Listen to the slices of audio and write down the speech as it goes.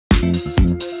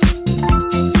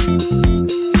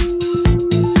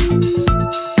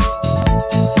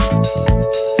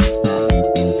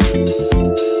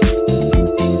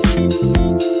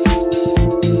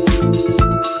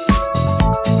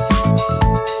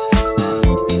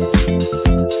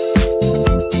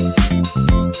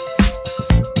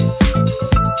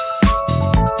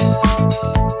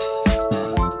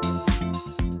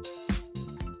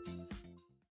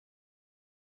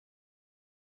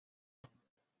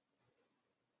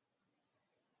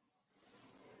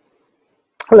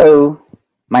Hello,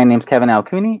 my name's Kevin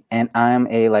Alcooney, and I'm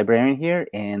a librarian here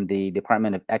in the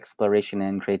Department of Exploration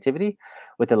and Creativity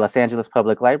with the Los Angeles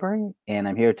Public Library, and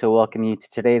I'm here to welcome you to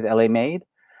today's LA Made,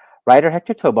 writer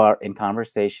Hector Tobar in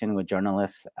conversation with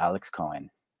journalist Alex Cohen.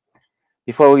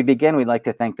 Before we begin, we'd like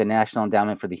to thank the National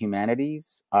Endowment for the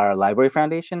Humanities, our library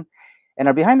foundation, and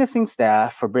our behind-the-scenes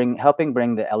staff for helping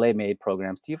bring the LA Made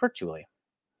programs to you virtually.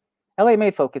 LA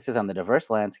Made focuses on the diverse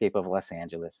landscape of Los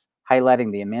Angeles, highlighting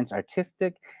the immense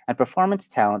artistic and performance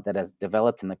talent that has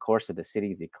developed in the course of the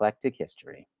city's eclectic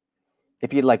history.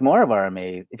 If you'd like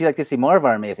to see more of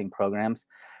our amazing programs,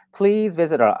 please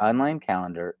visit our online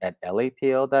calendar at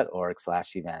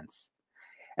lapl.org/events.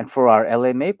 And for our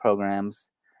LA Made programs,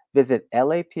 visit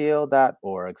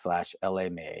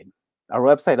lapl.org/LAMade. Our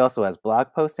website also has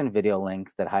blog posts and video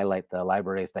links that highlight the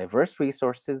library's diverse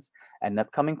resources and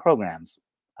upcoming programs.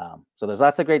 So there's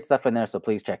lots of great stuff in there, so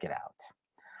please check it out.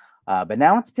 But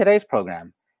now into today's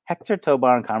program, Hector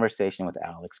Tobar in conversation with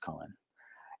Alex Cohen.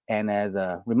 And as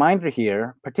a reminder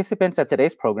here, participants at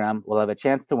today's program will have a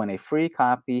chance to win a free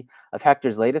copy of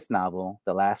Hector's latest novel,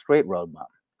 The Last Great Road Bump.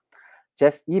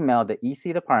 Just email the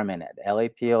EC department at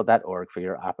lapl.org for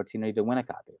your opportunity to win a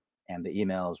copy. And the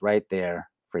email is right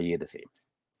there for you to see.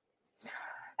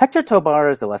 Hector Tobar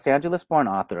is a Los Angeles-born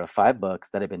author of 5 books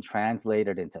that have been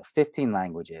translated into 15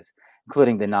 languages,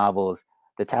 including the novels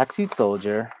The Tattooed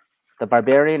Soldier, The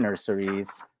Barbarian Nurseries,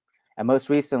 and most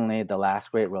recently, The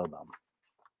Last Great Road Bump.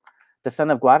 The son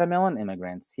of Guatemalan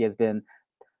immigrants, he has been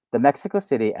the Mexico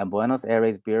City and Buenos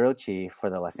Aires bureau chief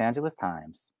for the Los Angeles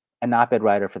Times, an op-ed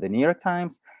writer for the New York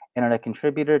Times, and a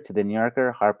contributor to the New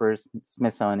Yorker, Harper's,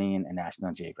 Smithsonian, and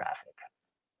National Geographic.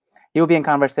 He will be in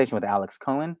conversation with Alex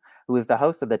Cohen, who is the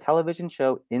host of the television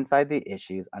show Inside the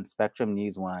Issues on Spectrum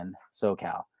News 1,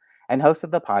 SoCal, and host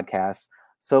of the podcast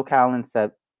SoCal in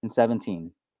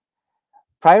 17.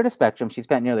 Prior to Spectrum, she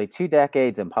spent nearly 2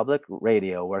 decades in public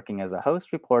radio working as a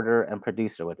host, reporter, and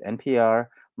producer with NPR,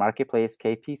 Marketplace,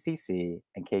 KPCC,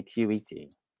 and KQED.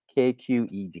 It's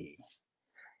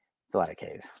a lot of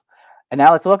Ks. And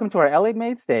now let's welcome to our LA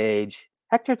Made stage,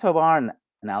 Hector Tobar and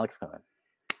Alex Cohen.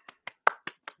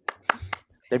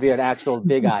 There'd be an actual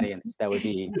big audience that would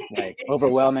be like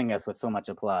overwhelming us with so much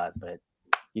applause, but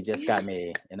you just got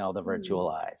me and all the virtual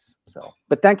eyes.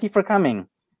 But thank you for coming.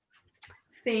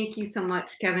 Thank you so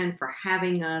much, Kevin, for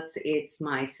having us. It's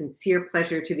my sincere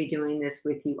pleasure to be doing this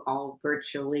with you all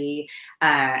virtually.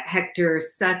 Hector,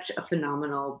 such a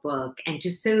phenomenal book. And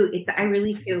just I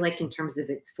really feel like in terms of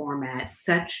its format,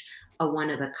 such a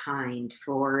one of a kind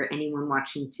for anyone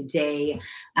watching today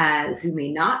who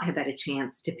may not have had a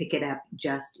chance to pick it up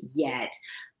just yet.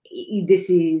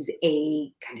 This is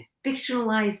a kind of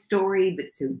fictionalized story,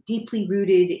 but so deeply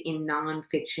rooted in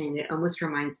nonfiction. It almost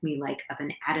reminds me like of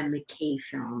an Adam McKay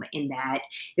film in that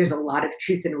there's a lot of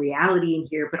truth and reality in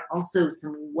here, but also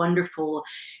some wonderful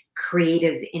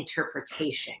creative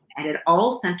interpretation. And it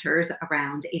all centers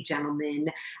around a gentleman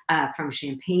from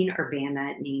Champaign,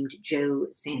 Urbana named Joe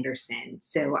Sanderson.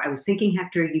 So I was thinking,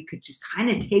 Hector, you could just kind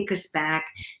of take us back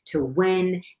to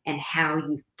when and how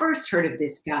you first heard of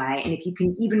this guy. And if you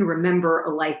can even remember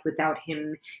a life without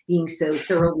him being so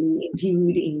thoroughly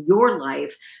imbued in your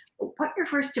life, what your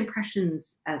first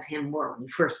impressions of him were when you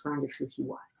first learned of who he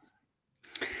was.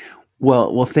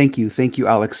 Well, thank you,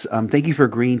 Alex. Thank you for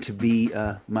agreeing to be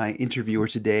my interviewer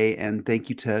today, and thank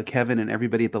you to Kevin and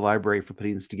everybody at the library for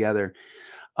putting this together.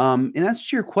 In answer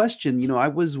to your question, I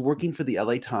was working for the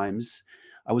LA Times.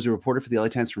 I was a reporter for the LA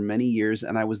Times for many years,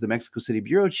 and I was the Mexico City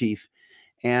bureau chief.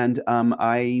 And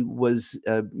I was,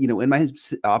 in my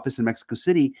office in Mexico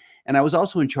City, and I was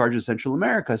also in charge of Central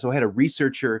America. So I had a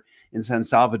researcher in San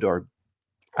Salvador,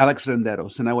 Alex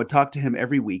Renderos, and I would talk to him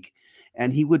every week.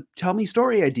 And he would tell me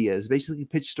story ideas, basically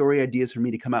pitch story ideas for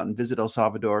me to come out and visit El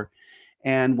Salvador.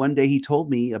 And one day he told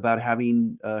me about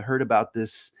having heard about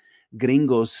this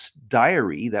gringo's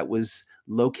diary that was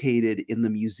located in the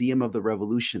Museum of the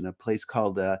Revolution, a place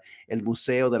called El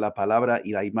Museo de la Palabra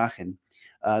y la Imagen,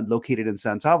 located in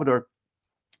San Salvador.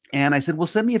 And I said, well,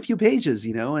 send me a few pages,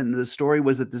 and the story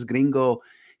was that this gringo,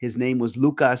 his name was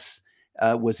Lucas,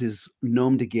 was his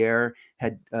nom de guerre,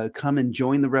 had come and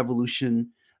joined the revolution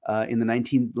in the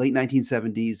late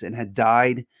 1970s and had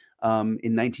died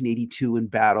in 1982 in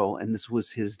battle. And this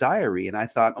was his diary. And I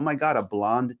thought, oh my God, a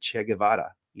blonde Che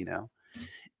Guevara, you know?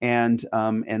 And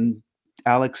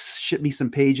Alex shipped me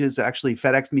some pages, actually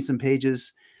FedExed me some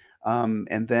pages.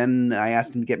 And then I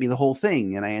asked him to get me the whole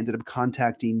thing. And I ended up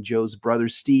contacting Joe's brother,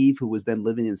 Steve, who was then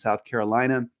living in South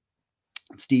Carolina.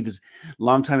 Steve is a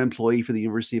longtime employee for the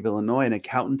University of Illinois, an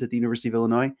accountant at the University of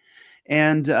Illinois.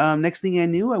 And next thing I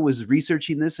knew, I was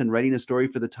researching this and writing a story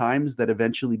for the Times that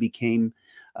eventually became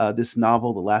this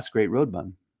novel, The Last Great Road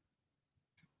Bum.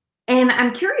 And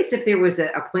I'm curious if there was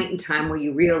a point in time where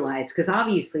you realized, because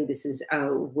obviously this is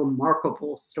a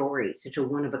remarkable story, such a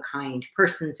one-of-a-kind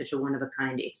person, such a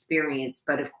one-of-a-kind experience.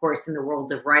 But of course, in the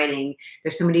world of writing,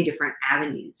 there's so many different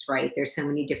avenues, right? There's so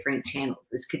many different channels.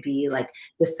 This could be like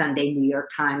the Sunday New York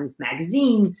Times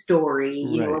Magazine story,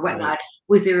 you know, or whatnot. Right.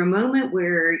 Was there a moment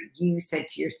where you said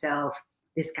to yourself,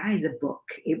 this guy is a book.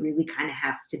 It really kind of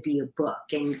has to be a book.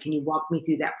 And can you walk me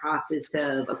through that process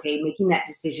of, okay, making that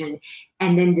decision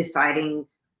and then deciding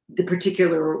the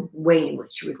particular way in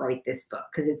which you would write this book?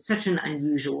 Because it's such an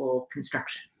unusual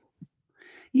construction.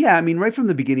 Yeah, I mean, right from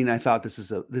the beginning, I thought this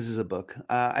is a book.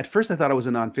 At first, I thought it was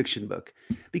a nonfiction book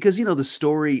because, you know, the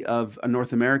story of a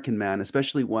North American man,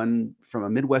 especially one from a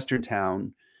Midwestern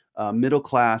town,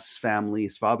 middle-class family.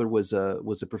 His father was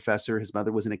a professor. His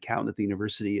mother was an accountant at the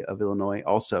University of Illinois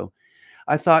also.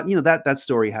 I thought, you know, that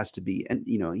story has to be, and,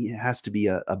 you know, it has to be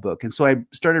a book. And so I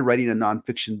started writing a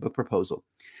nonfiction book proposal.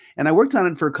 And I worked on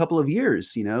it for a couple of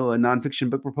years. You know, a nonfiction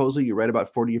book proposal, you write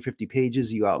about 40 or 50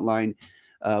 pages. You outline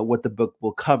what the book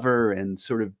will cover and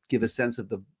sort of give a sense of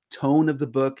the tone of the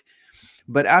book.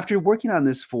 But after working on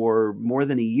this for more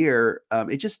than a year,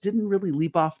 it just didn't really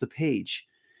leap off the page.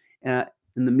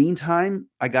 In the meantime,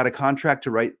 I got a contract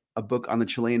to write a book on the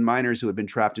Chilean miners who had been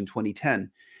trapped in 2010.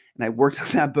 And I worked on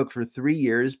that book for 3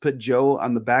 years, put Joe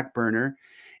on the back burner.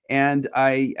 And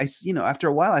I, you know, after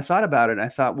a while, I thought about it. And I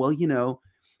thought, well, you know,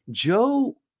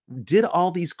 Joe did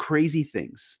all these crazy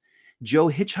things. Joe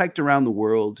hitchhiked around the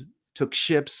world, took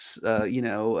ships, you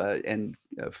know, and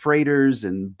freighters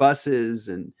and buses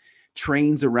and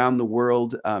trains around the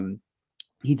world.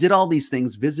 He did all these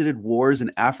things, visited wars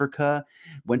in Africa,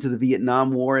 went to the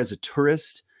Vietnam War as a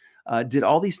tourist, did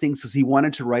all these things because he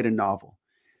wanted to write a novel.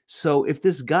 So if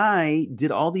this guy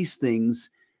did all these things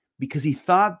because he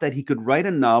thought that he could write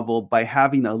a novel by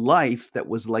having a life that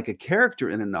was like a character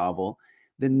in a novel,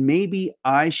 then maybe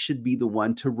I should be the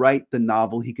one to write the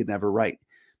novel he could never write.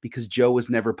 Because Joe was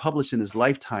never published in his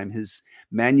lifetime. His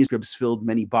manuscripts filled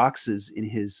many boxes in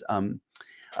his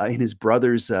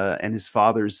brother's and his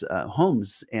father's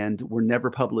homes and were never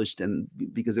published, and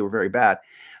because they were very bad.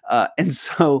 And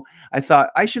so I thought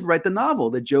I should write the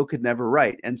novel that Joe could never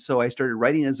write. And so I started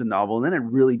writing as a novel, and then it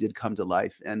really did come to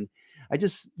life. And I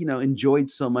just, you know, enjoyed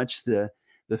so much the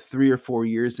 3 or 4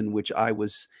 years in which I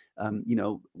was, you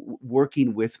know,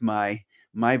 working with my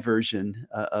version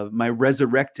of my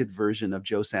resurrected version of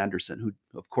Joe Sanderson, who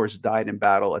of course died in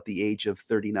battle at the age of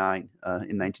 39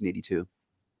 in 1982.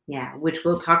 Yeah, which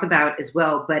we'll talk about as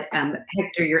well. But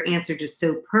Hector, your answer just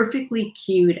so perfectly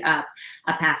queued up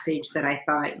a passage that I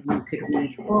thought you could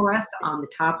read for us on the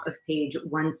top of page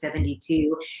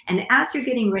 172. And as you're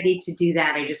getting ready to do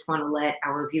that, I just want to let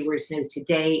our viewers know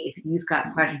today, if you've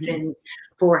got questions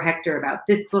for Hector about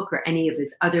this book or any of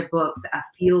his other books,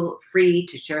 feel free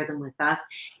to share them with us,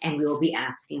 and we will be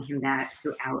asking him that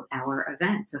throughout our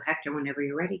event. So Hector, whenever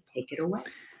you're ready, take it away.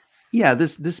 Yeah,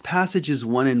 this passage is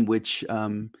one in which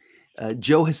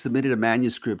Joe has submitted a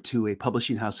manuscript to a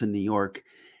publishing house in New York,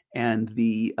 and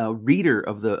the reader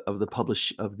of the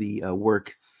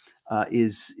work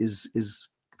is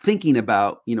thinking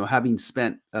about, you know, having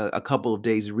spent a couple of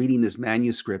days reading this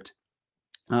manuscript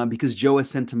because Joe has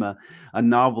sent him a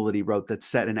novel that he wrote that's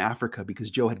set in Africa, because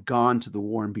Joe had gone to the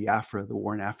war in Biafra, the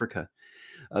war in Africa,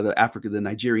 the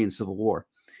Nigerian Civil War.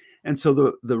 And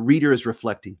so the reader is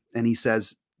reflecting, and he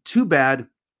says, "Too bad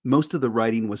most of the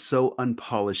writing was so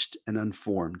unpolished and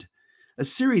unformed. A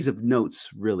series of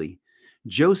notes, really.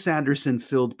 Joe Sanderson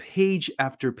filled page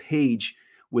after page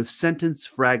with sentence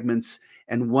fragments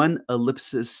and one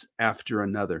ellipsis after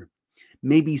another.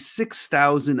 Maybe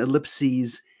 6,000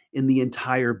 ellipses in the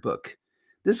entire book.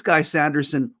 This guy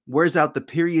Sanderson wears out the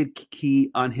period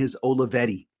key on his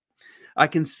Olivetti. I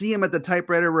can see him at the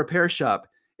typewriter repair shop.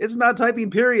 It's not typing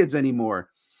periods anymore."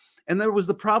 And there was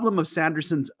the problem of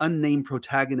Sanderson's unnamed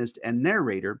protagonist and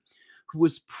narrator, who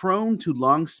was prone to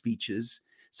long speeches,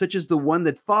 such as the one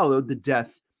that followed the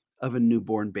death of a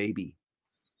newborn baby.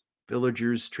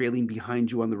 "Villagers trailing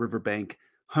behind you on the riverbank,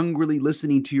 hungrily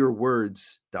listening to your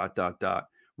words, ...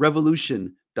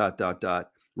 revolution, ...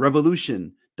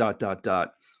 revolution, ...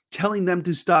 telling them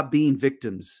to stop being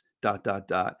victims, ...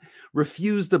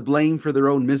 refuse the blame for their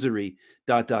own misery, ...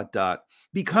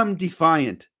 become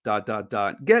defiant, ...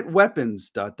 get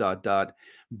weapons, ...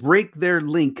 break their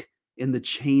link in the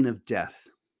chain of death.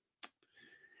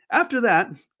 After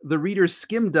that, the reader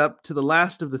skimmed up to the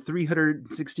last of the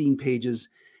 316 pages,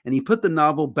 and he put the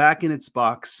novel back in its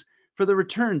box for the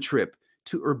return trip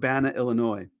to Urbana,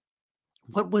 Illinois.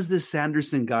 What was this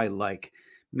Sanderson guy like?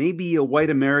 Maybe a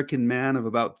white American man of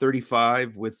about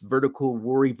 35 with vertical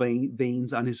worry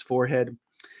veins on his forehead,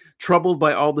 troubled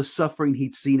by all the suffering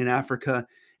he'd seen in Africa,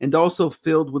 and also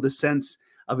filled with a sense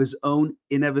of his own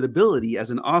inevitability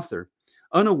as an author,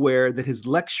 unaware that his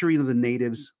lecturing of the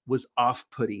natives was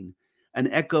off-putting, an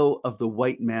echo of the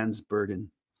white man's burden.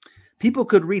 People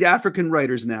could read African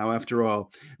writers now, after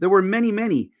all. There were many,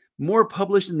 many, more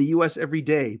published in the US every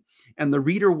day, and the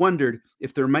reader wondered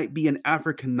if there might be an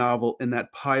African novel in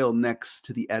that pile next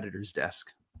to the editor's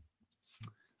desk.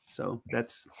 So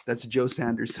that's Joe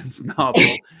Sanderson's novel.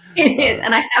 It is.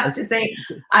 And I have to say,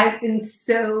 I've been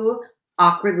so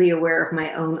awkwardly aware of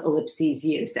my own ellipses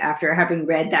use after having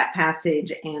read that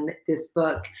passage and this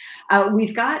book.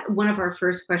 We've got one of our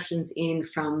first questions in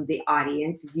from the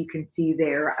audience. As you can see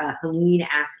there, Helene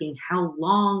asking, how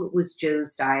long was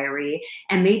Joe's diary?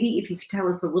 And maybe if you could tell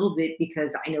us a little bit,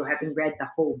 because I know, having read the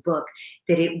whole book,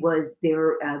 that it was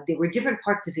there were different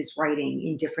parts of his writing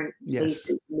in different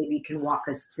places. Maybe you can walk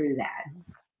us through that.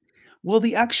 Well,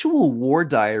 the actual war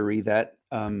diary that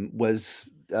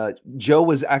Joe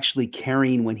was actually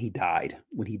carrying when he died.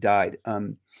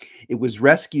 It was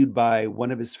rescued by one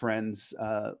of his friends,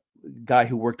 a guy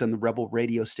who worked on the rebel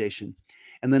radio station,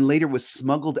 and then later was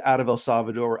smuggled out of El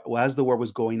Salvador as the war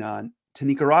was going on to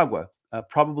Nicaragua,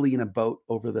 probably in a boat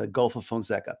over the Gulf of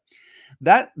Fonseca.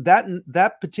 That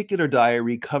particular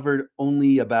diary covered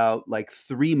only about like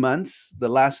 3 months, the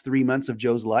last 3 months of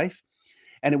Joe's life,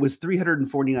 and it was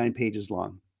 349 pages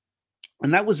long.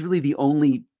 And that was really the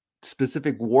only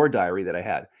specific war diary that I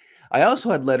had. I also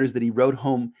had letters that he wrote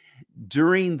home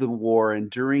during the war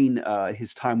and during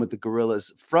his time with the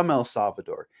guerrillas from El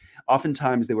Salvador.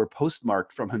 Oftentimes they were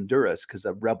postmarked from Honduras because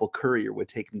a rebel courier would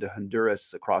take them to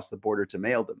Honduras across the border to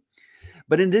mail them.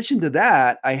 But in addition to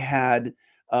that, I had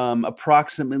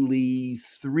approximately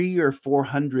 300 or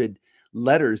 400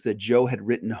 letters that Joe had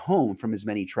written home from his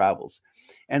many travels.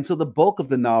 And so the bulk of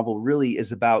the novel really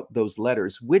is about those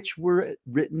letters, which were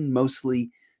written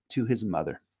mostly to his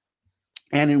mother,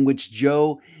 and in which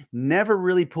Joe never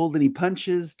really pulled any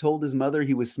punches, told his mother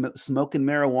he was smoking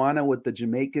marijuana with the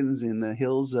Jamaicans in the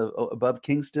hills above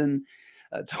Kingston,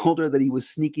 told her that he was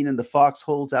sneaking into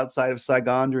foxholes outside of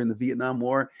Saigon during the Vietnam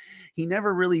War. He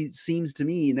never really, seems to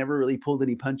me, never really pulled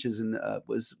any punches, and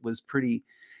was pretty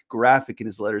graphic in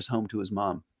his letters home to his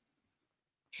mom.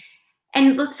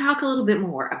 And let's talk a little bit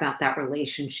more about that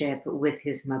relationship with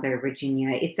his mother,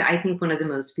 Virginia. It's, I think, one of the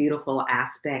most beautiful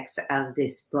aspects of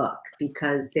this book,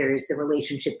 because there's the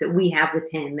relationship that we have with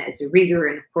him as a reader.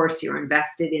 And of course, you're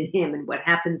invested in him and what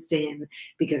happens to him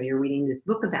because you're reading this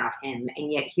book about him.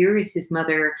 And yet here is his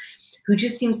mother, who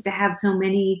just seems to have so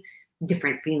many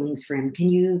different feelings for him. Can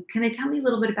you kind of tell me a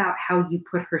little bit about how you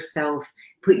put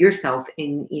yourself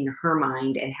in her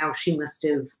mind, and how she must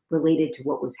have related to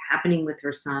what was happening with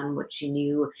her son, what she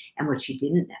knew and what she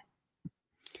didn't know?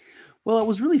 Well, I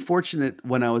was really fortunate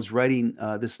when I was writing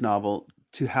this novel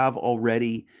to have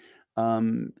already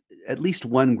at least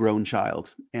one grown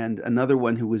child and another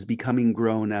one who was becoming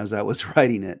grown as I was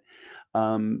writing it.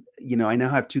 I now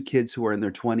have 2 kids who are in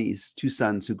their 20s, 2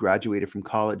 sons who graduated from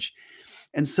college.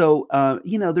 And so,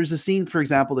 there's a scene, for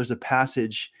example, there's a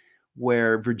passage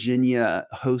where Virginia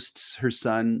hosts her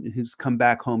son who's come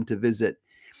back home to visit,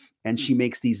 and she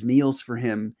makes these meals for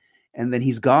him, and then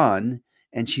he's gone,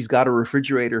 and she's got a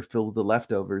refrigerator filled with the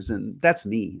leftovers. And that's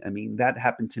me. I mean, that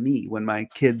happened to me when my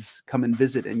kids come and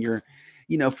visit, and you're,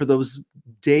 for those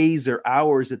days or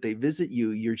hours that they visit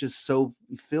you, you're just so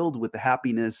filled with the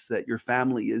happiness that your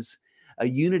family is a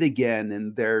unit again,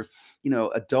 and they're,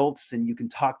 adults, and you can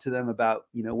talk to them about,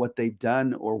 what they've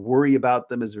done or worry about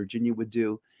them, as Virginia would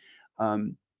do.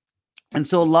 And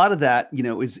so a lot of that,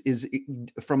 is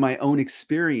from my own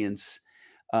experience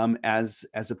as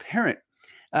a parent.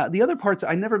 The other parts,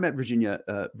 I never met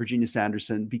Virginia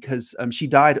Sanderson, because she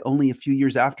died only a few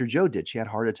years after Joe did. She had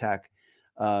a heart attack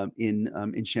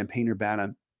in Champaign,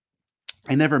 Urbana.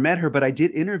 I never met her, but I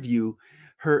did interview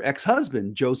her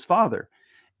ex-husband, Joe's father.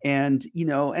 And,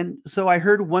 and so I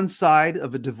heard one side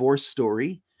of a divorce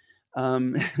story.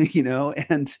 you know,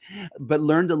 but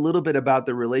learned a little bit about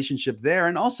the relationship there,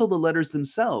 and also the letters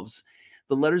themselves.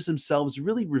 The letters themselves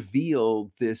really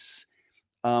reveal this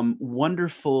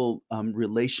wonderful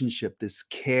relationship, this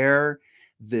care,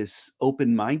 this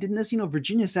open-mindedness. You know,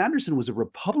 Virginia Sanderson was a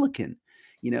Republican.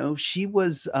 You know, she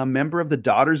was a member of the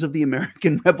Daughters of the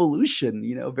American Revolution,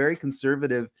 you know, very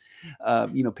conservative,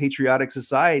 you know, patriotic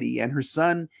society. And her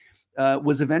son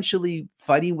was eventually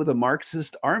fighting with a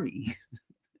Marxist army,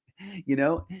 you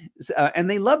know, and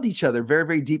they loved each other very,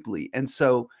 very deeply. And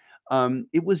so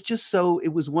it was just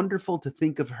it was wonderful to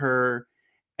think of her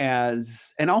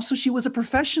as, and also she was a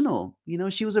professional, you know,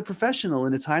 she was a professional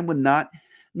in a time when not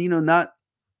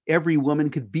every woman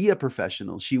could be a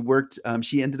professional. She worked,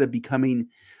 she ended up becoming,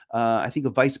 I think,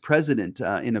 a vice president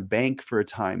in a bank for a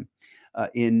time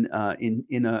in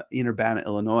Urbana,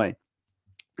 Illinois.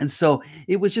 And so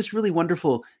it was just really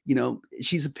wonderful. You know,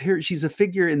 she's a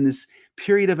figure in this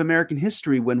period of American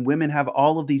history when women have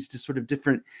all of these sort of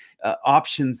different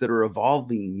options that are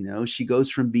evolving. You know, she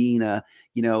goes from being a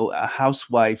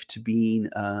housewife to being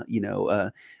a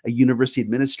university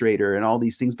administrator and all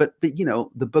these things. But you know,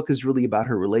 the book is really about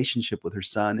her relationship with her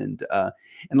son, and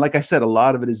like I said, a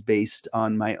lot of it is based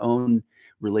on my own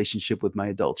relationship with my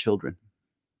adult children.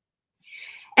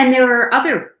 And there are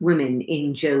other women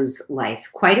in Joe's life,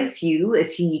 quite a few,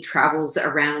 as he travels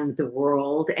around the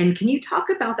world. And can you talk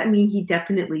about that? I mean, he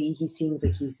seems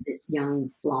like he's this young,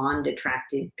 blonde,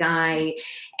 attractive guy,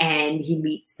 and he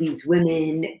meets these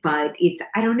women. But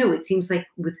I don't know, it seems like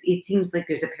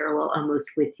there's a parallel almost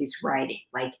with his writing.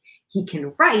 Like, he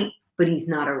can write, but he's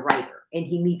not a writer. And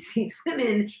he meets these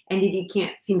women, and he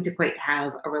can't seem to quite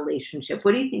have a relationship.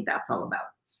 What do you think that's all about?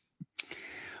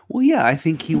 Well, yeah, I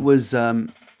think he was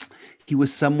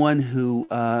someone who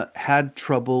had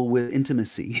trouble with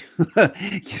intimacy.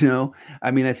 You know,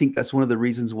 I mean, I think that's one of the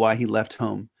reasons why he left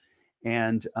home,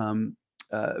 and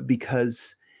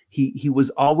because he was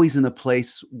always in a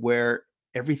place where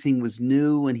everything was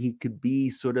new, and he could be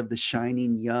sort of the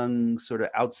shining young sort of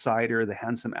outsider, the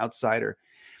handsome outsider.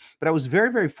 But I was very,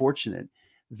 very fortunate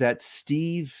that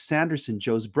Steve Sanderson,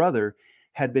 Joe's brother,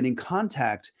 had been in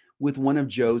contact with one of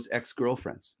Joe's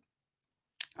ex-girlfriends.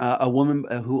 A woman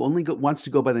who only wants to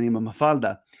go by the name of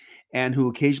Mafalda, and who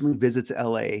occasionally visits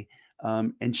LA.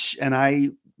 And I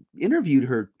interviewed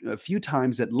her a few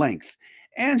times at length.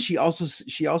 And she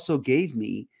also gave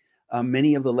me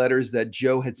many of the letters that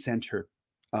Joe had sent her,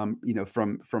 you know,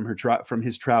 from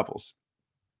his travels.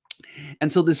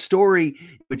 And so this story,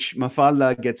 which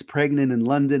Mafalda gets pregnant in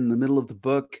London in the middle of the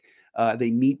book, they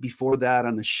meet before that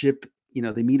on a ship. You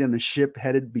know, they meet on a ship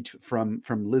headed from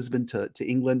Lisbon to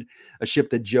England, a ship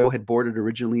that Joe had boarded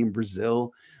originally in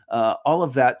Brazil. All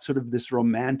of that, sort of this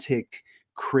romantic,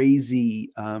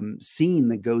 crazy scene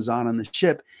that goes on the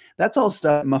ship. That's all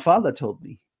stuff Mafalda told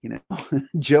me. You know,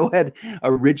 Joe had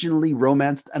originally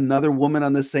romanced another woman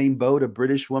on the same boat, a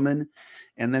British woman,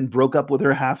 and then broke up with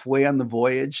her halfway on the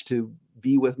voyage to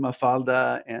be with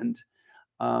Mafalda,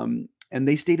 and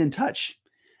they stayed in touch.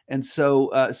 And so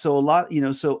a lot, you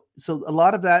know, so a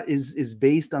lot of that is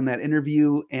based on that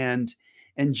interview, and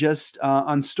just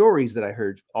on stories that I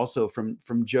heard also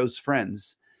from Joe's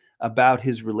friends about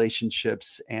his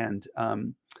relationships, and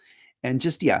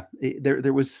just, yeah, but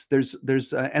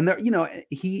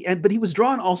he was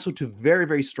drawn also to very,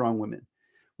 very strong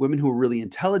women who were really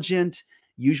intelligent,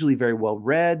 usually very well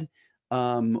read,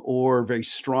 or very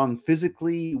strong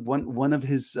physically. One of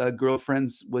his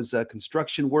girlfriends was a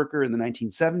construction worker in the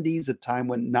 1970s, a time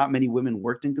when not many women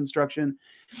worked in construction.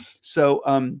 So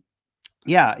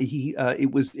yeah,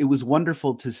 it was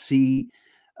wonderful to see,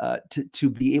 to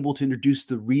be able to introduce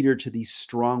the reader to these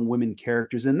strong women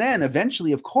characters. And then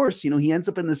eventually, of course, you know, he ends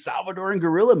up in the Salvadoran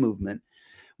guerrilla movement,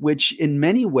 which in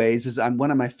many ways is one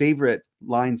of my favorite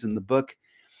lines in the book.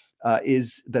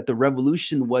 Is that the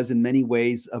revolution was in many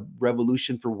ways a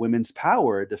revolution for women's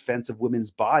power, a defense of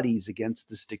women's bodies against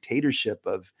this dictatorship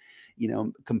of, you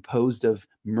know, composed of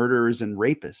murderers and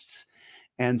rapists.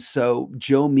 And so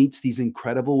Joe meets these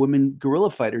incredible women guerrilla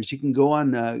fighters. You can go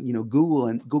on, you know,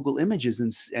 Google images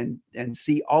and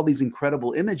see all these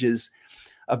incredible images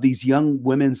of these young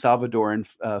women Salvadoran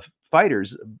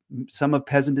fighters, some of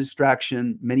peasant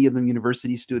extraction, many of them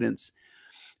university students,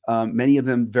 many of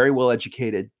them very well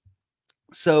educated.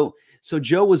 So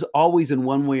Joe was always in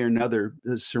one way or another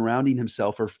surrounding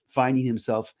himself or finding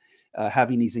himself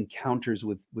having these encounters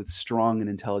with strong and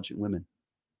intelligent women.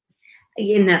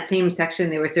 In that same section,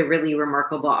 there was a really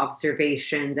remarkable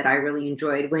observation that I really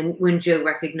enjoyed when Joe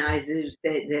recognizes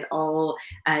that all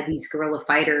these guerrilla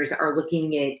fighters are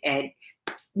looking at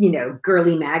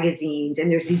girly magazines, and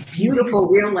there's these beautiful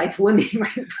real life women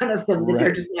right in front of them that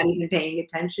they're just not even paying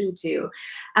attention to.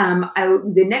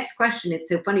 The next question, it's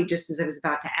so funny, just as I was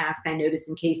about to ask, I noticed,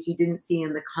 in case you didn't see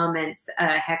in the comments,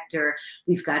 Hector,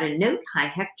 we've got a note. Hi,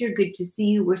 Hector, good to see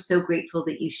you. We're so grateful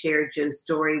that you shared Joe's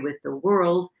story with the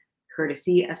world,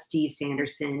 courtesy of Steve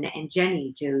Sanderson and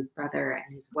Jenny, Joe's brother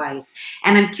and his wife.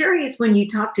 And I'm curious, when you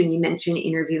talked, and you mentioned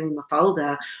interviewing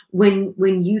Mafalda, when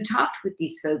you talked with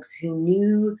these folks who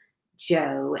knew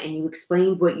Joe and you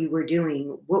explained what you were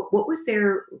doing, what was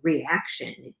their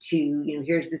reaction to,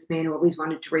 here's this man who always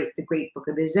wanted to write the great book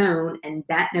of his own, and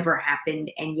that never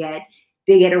happened, and yet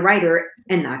they get a writer,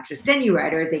 and not just any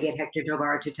writer, they get Hector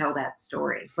Tobar to tell that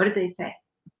story. What did they say?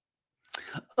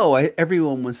 Oh,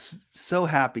 everyone was so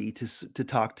happy to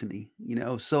talk to me,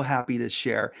 so happy to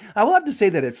share. I will have to say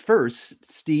that at first,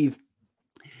 Steve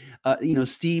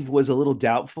was a little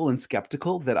doubtful and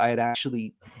skeptical that I had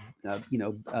actually,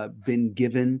 been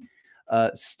given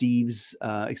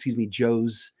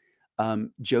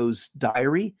Joe's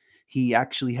diary. He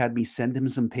actually had me send him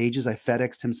some pages. I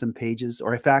FedExed him some pages,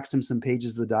 or I faxed him some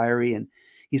pages of the diary, and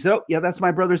he said, "Oh, yeah, that's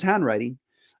my brother's handwriting."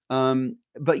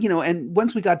 But, and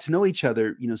once we got to know each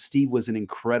other, Steve was an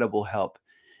incredible help.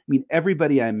 I mean,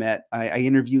 everybody I met, I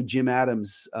interviewed Jim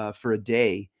Adams for a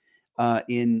day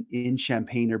in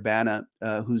Champaign, Urbana,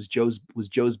 was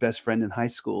Joe's best friend in high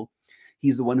school.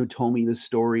 He's the one who told me the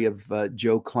story of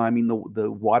Joe climbing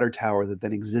the water tower that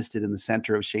then existed in the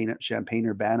center of Champaign,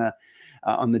 Urbana,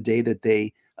 on the day that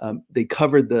they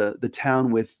covered the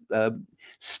town with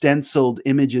stenciled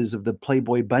images of the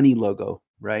Playboy Bunny logo,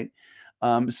 right?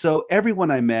 So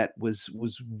everyone I met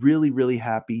was really, really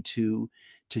happy to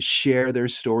share their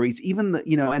stories. Even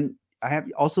and I have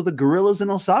also the guerrillas in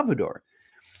El Salvador,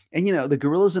 and the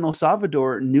guerrillas in El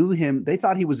Salvador knew him. They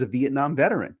thought he was a Vietnam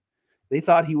veteran. They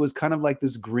thought he was kind of like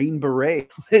this Green Beret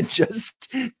that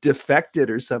just defected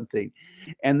or something.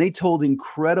 And they told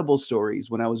incredible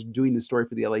stories when I was doing the story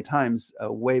for the LA Times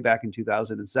way back in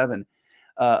 2007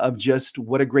 of just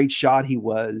what a great shot he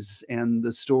was, and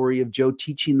the story of Joe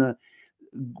teaching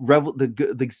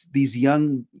these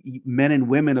young men and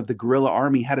women of the guerrilla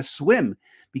army how to swim,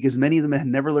 because many of them had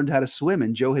never learned how to swim,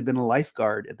 and Joe had been a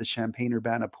lifeguard at the Champaign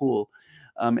Urbana pool.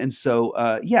 And so,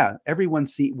 everyone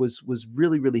was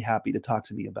really, really happy to talk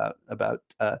to me about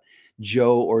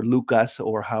Joe or Lucas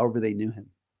or however they knew him.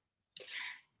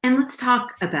 And let's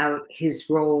talk about his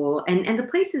role and the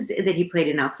places that he played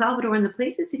in El Salvador and the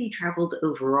places that he traveled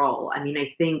overall. I mean,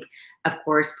 I think, of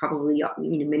course, probably,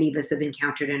 many of us have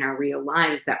encountered in our real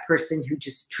lives that person who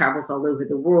just travels all over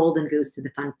the world and goes to the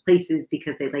fun places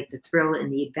because they like the thrill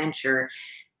and the adventure.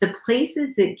 The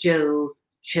places that Joe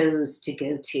chose to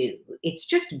go to, it's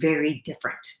just very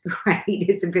different, right?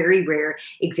 It's a very rare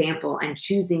example. And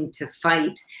choosing to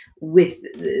fight with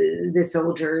the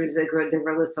soldiers, the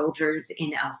guerrilla soldiers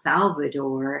in El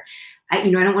Salvador, I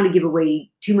don't want to give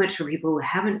away too much for people who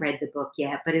haven't read the book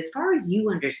yet, but as far as you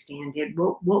understand it,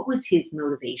 what was his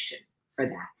motivation for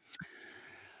that?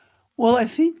 Well, I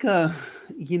think, I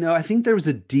think there was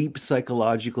a deep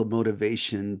psychological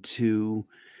motivation to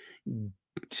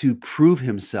prove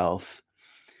himself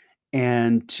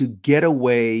and to get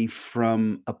away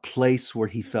from a place where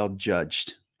he felt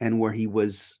judged and where he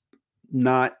was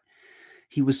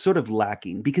sort of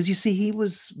lacking. Because you see, he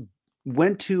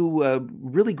went to a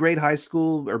really great high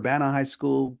school, Urbana High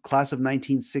School, class of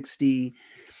 1960.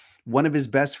 One of his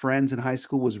best friends in high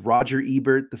school was Roger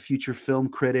Ebert, the future film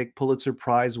critic, Pulitzer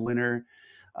Prize winner.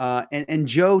 And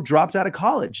Joe dropped out of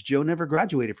college. Joe never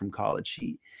graduated from college.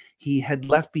 He had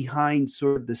left behind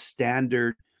sort of the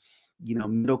standard,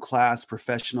 middle-class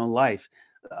professional life.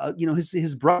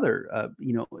 His brother,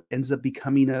 ends up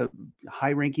becoming a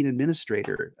high-ranking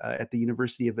administrator at the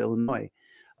University of Illinois.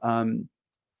 And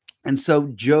so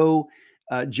Joe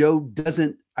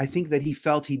doesn't, I think that he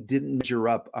felt he didn't measure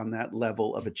up on that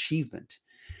level of achievement.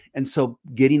 And so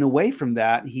getting away from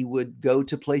that, he would go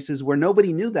to places where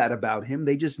nobody knew that about him.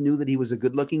 They just knew that he was a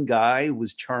good-looking guy,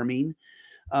 was charming.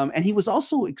 And he was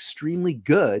also extremely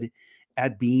good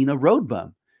at being a road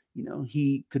bum.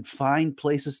 He could find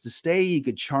places to stay. He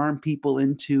could charm people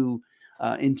into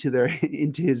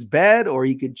his bed, or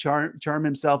he could charm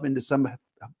himself into some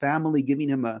family giving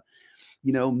him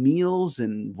meals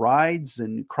and rides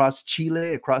and across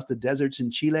the deserts in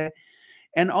Chile.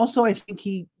 And also, I think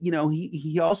he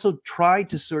also tried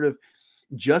to sort of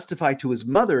justify to his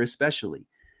mother, especially,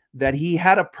 that he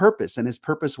had a purpose, and his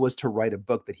purpose was to write a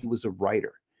book, that he was a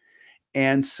writer.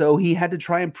 And so he had to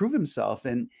try and prove himself.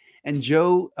 And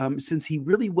Joe, since he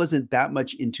really wasn't that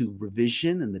much into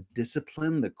revision and the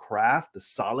discipline, the craft, the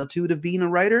solitude of being a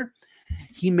writer,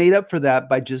 he made up for that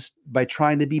by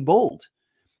trying to be bold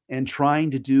and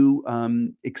trying to do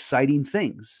exciting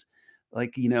things.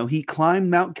 Like, he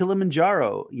climbed Mount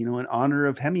Kilimanjaro, in honor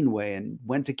of Hemingway, and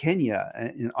went to Kenya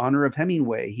in honor of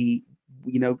Hemingway. He,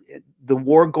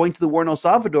 going to the war in El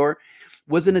Salvador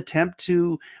was an attempt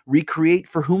to recreate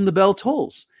For Whom the Bell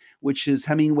Tolls, which is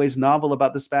Hemingway's novel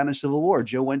about the Spanish Civil War.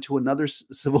 Joe went to another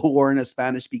civil war in a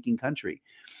Spanish-speaking country.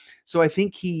 So I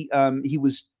think he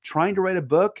was trying to write a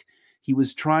book. He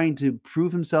was trying to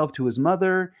prove himself to his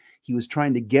mother. He was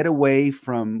trying to get away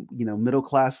from,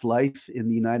 middle-class life in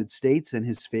the United States and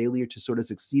his failure to sort of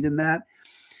succeed in that.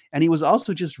 And he was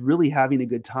also just really having a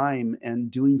good time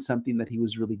and doing something that he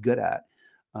was really good at,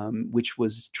 which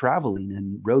was traveling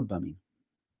and road bumming.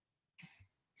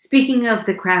 Speaking of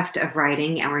the craft of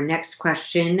writing, our next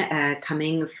question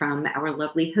coming from our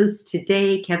lovely host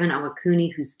today, Kevin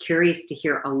Awakuni, who's curious to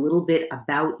hear a little bit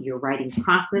about your writing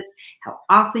process, how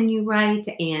often you write,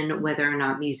 and whether or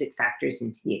not music factors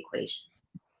into the equation.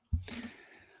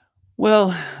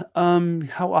 Well,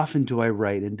 how often do I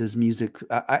write, and does music?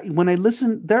 When I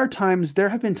listen, there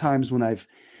have been times when I've,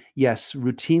 yes,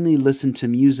 routinely listened to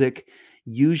music.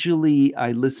 Usually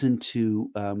I listen to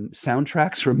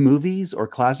soundtracks from movies or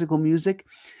classical music,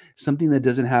 something that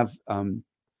doesn't have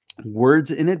words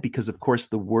in it, because of course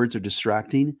the words are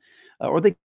distracting, or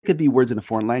they could be words in a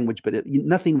foreign language, but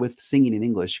nothing with singing in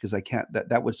English, because I can't,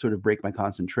 that would sort of break my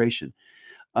concentration.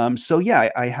 So yeah,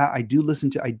 I do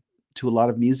listen to a lot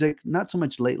of music, not so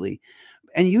much lately.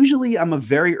 And usually I'm a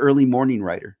very early morning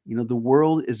writer. The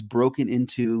world is broken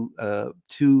into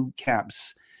two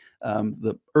camps.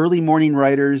 The early morning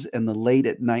writers and the late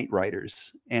at night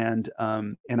writers. And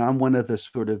I'm one of the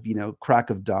sort of, crack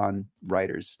of dawn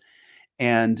writers.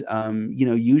 And,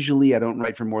 usually I don't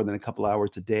write for more than a couple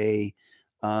hours a day.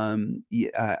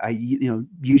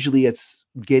 Usually it's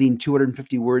getting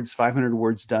 250 words, 500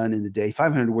 words done in a day.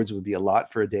 500 words would be a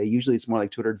lot for a day. Usually it's more like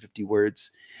 250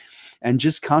 words, and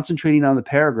just concentrating on the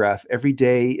paragraph. Every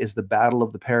day is the battle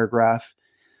of the paragraph.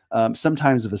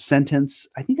 Sometimes of a sentence.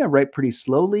 I think I write pretty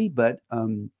slowly, but I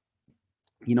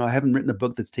haven't written a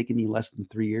book that's taken me less than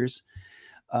 3 years,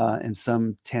 and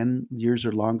some 10 years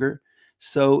or longer.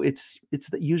 So it's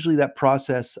usually that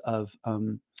process of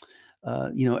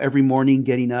every morning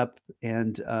getting up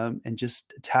and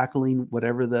just tackling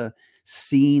whatever the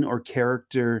scene or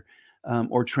character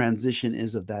or transition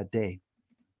is of that day.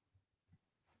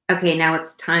 Okay, now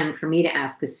it's time for me to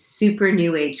ask a super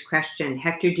new age question.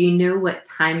 Hector, do you know what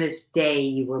time of day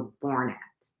you were born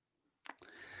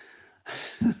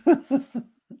at?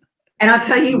 And I'll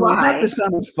tell you why. I have this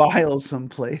on a file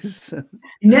someplace.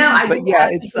 No, but yeah,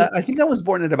 it's. I think I was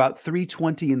born at about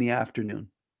 3:20 in the afternoon.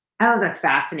 Oh, that's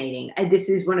fascinating. This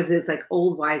is one of those like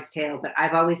old wives' tale, but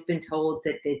I've always been told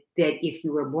that if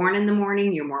you were born in the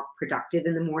morning, you're more productive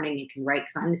in the morning. You can write,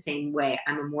 because I'm the same way.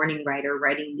 I'm a morning writer.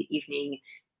 Writing in the evening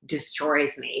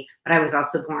destroys me, but I was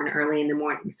also born early in the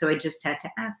morning, so I just had to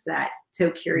ask that.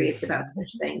 So curious about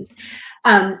such things.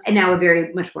 And now a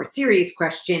very much more serious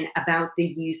question about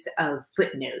the use of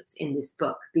footnotes in this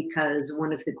book, because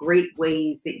one of the great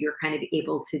ways that you're kind of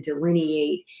able to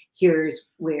delineate,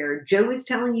 here's where Joe is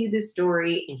telling you this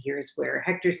story and here's where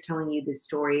Hector's telling you this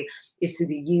story, is through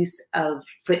the use of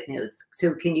footnotes.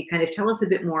 So can you kind of tell us a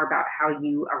bit more about how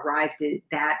you arrived at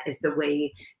that as the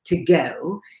way to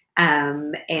go?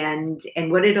 And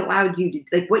what it allowed you to,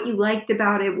 like, what you liked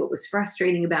about it, what was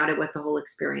frustrating about it, what the whole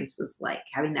experience was like,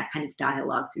 having that kind of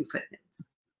dialogue through footnotes.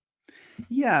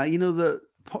 Yeah, the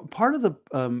part of the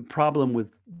problem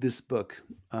with this book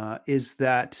is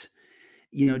that,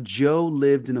 Joe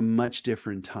lived in a much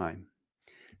different time.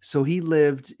 So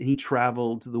he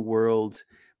traveled the world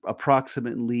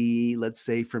approximately, let's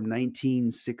say, from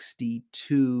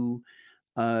 1962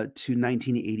 to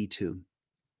 1982.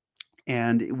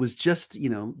 And it was just,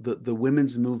 the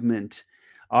women's movement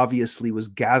obviously was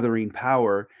gathering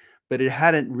power, but it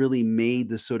hadn't really made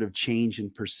the sort of change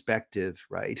in perspective,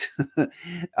 right?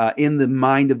 In the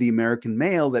mind of the American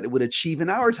male that it would achieve in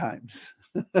our times,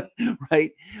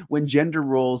 right? When gender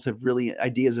roles have really,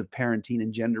 ideas of parenting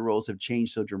and gender roles have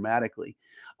changed so dramatically.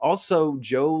 Also,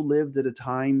 Joe lived at a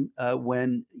time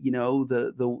when,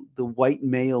 the white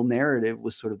male narrative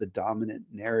was sort of the dominant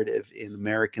narrative in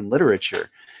American literature.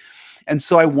 And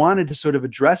so I wanted to sort of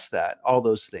address that, all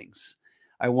those things.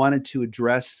 I wanted to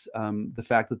address the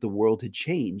fact that the world had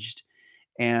changed.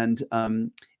 And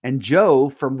Joe,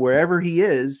 from wherever he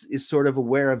is sort of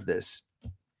aware of this.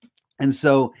 And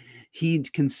so he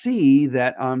can see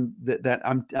that that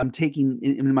I'm taking,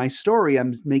 in my story,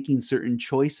 I'm making certain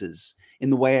choices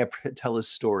in the way I tell a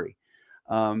story.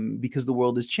 because the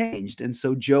world has changed. And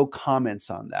so Joe comments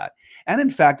on that. And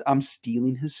in fact, I'm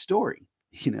stealing his story.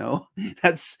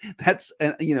 That's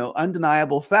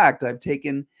undeniable fact. I've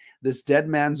taken this dead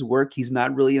man's work. He's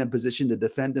not really in a position to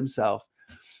defend himself,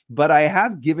 but I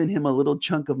have given him a little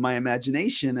chunk of my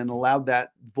imagination and allowed that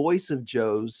voice of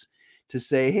Joe's to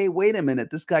say, hey, wait a minute,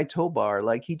 this guy Tobar,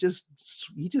 like he just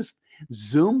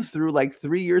zoomed through like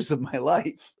 3 years of my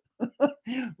life,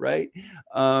 right?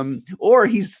 Or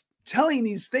he's telling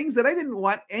these things that I didn't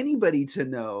want anybody to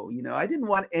know. I didn't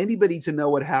want anybody to know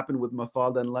what happened with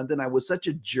Mafalda in London. I was such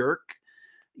a jerk.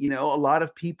 A lot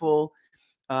of people,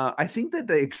 I think that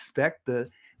they expect that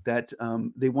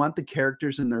they want the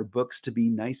characters in their books to be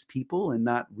nice people and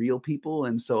not real people.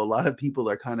 And so a lot of people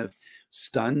are kind of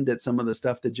stunned at some of the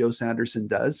stuff that Joe Sanderson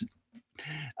does.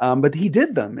 But he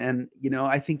did them. And,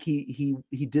 I think he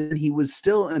did. He was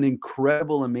still an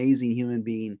incredible, amazing human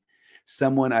being,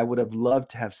 someone I would have loved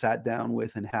to have sat down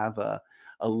with and have a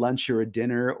lunch or a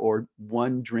dinner or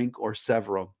one drink or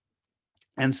several.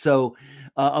 And so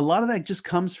a lot of that just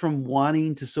comes from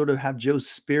wanting to sort of have Joe's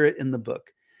spirit in the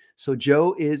book. So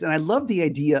Joe is, and I love the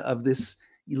idea of this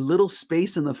little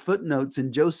space in the footnotes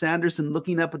and Joe Sanderson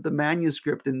looking up at the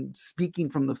manuscript and speaking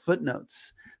from the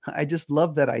footnotes. I just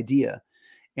love that idea.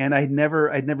 And I'd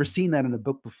never seen that in a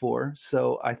book before.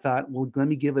 So I thought, well, let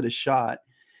me give it a shot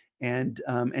and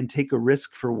take a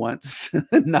risk for once,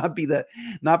 not be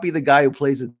the guy who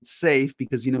plays it safe,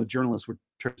 because, journalists would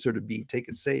sort of be take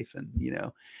it safe and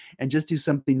just do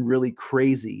something really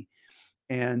crazy.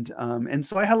 And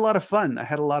so I had a lot of fun. I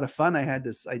had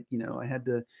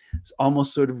to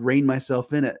almost sort of rein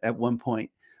myself in at one point.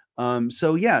 And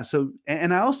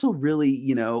I also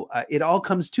really, it all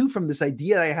comes from this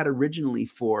idea I had originally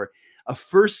for a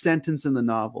first sentence in the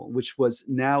novel, which was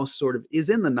now sort of is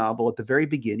in the novel at the very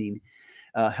beginning.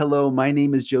 Hello, my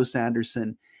name is Joe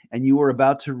Sanderson, and you are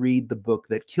about to read the book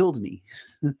that killed me.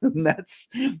 that's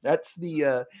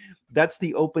the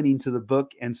opening to the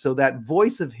book. And so that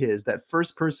voice of his, that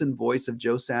first person voice of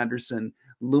Joe Sanderson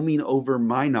looming over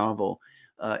my novel,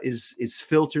 is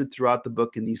filtered throughout the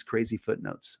book in these crazy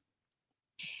footnotes.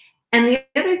 And the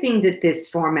other thing that this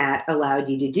format allowed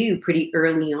you to do pretty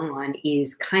early on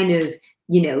is kind of,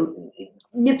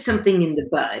 nip something in the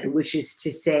bud, which is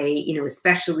to say,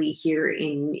 especially here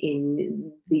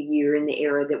in the year and the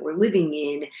era that we're living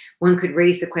in, one could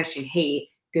raise the question, hey,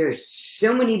 there's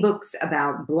so many books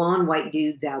about blonde white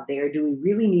dudes out there. Do we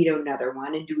really need another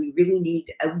one? And do we really need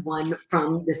one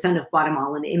from the son of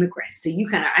Guatemalan immigrants? So you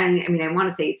kind of, I want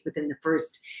to say it's within the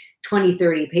first 20,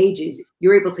 30 pages,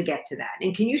 you're able to get to that.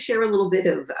 And can you share a little bit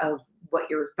of what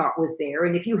your thought was there?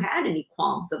 And if you had any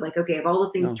qualms of like, okay, of all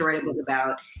the things to write a book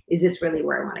about, is this really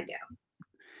where I want to go?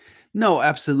 No,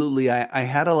 absolutely. I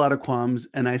had a lot of qualms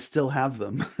and I still have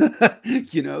them.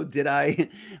 What did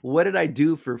I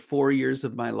do for 4 years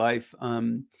of my life?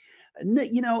 I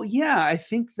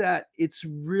think that it's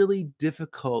really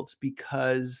difficult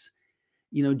because,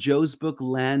 Joe's book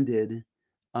landed.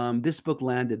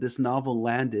 This novel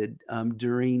landed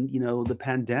during, the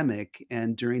pandemic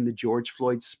and during the George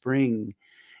Floyd spring.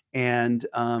 And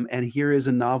here is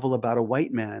a novel about a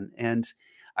white man. And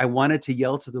I wanted to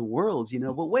yell to the world,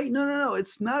 but wait, no,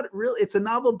 it's not real. It's a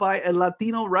novel by a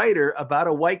Latino writer about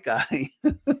a white guy.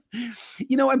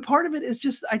 And part of it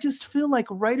is I just feel like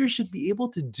writers should be able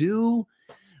to do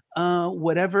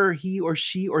whatever he or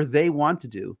she or they want to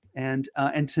do. And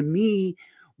to me,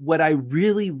 what I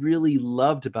really, really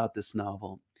loved about this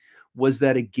novel was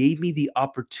that it gave me the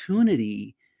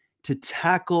opportunity to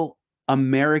tackle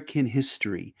American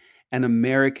history and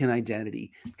American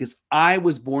identity, because I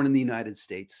was born in the United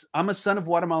States. I'm a son of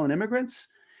Guatemalan immigrants.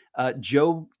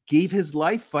 Joe gave his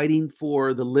life fighting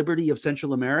for the liberty of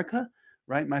Central America,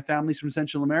 right? My family's from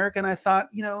Central America. And I thought,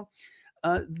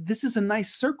 this is a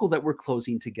nice circle that we're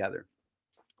closing together.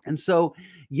 And so,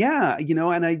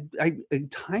 and I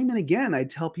time and again, I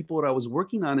tell people what I was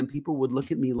working on and people would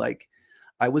look at me like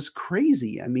I was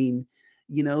crazy.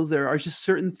 There are just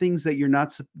certain things that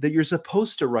you're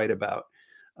supposed to write about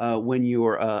when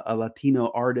you're a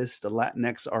Latino artist, a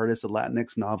Latinx artist, a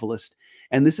Latinx novelist.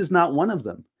 And this is not one of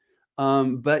them.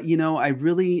 But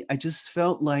I just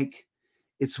felt like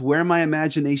it's where my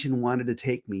imagination wanted to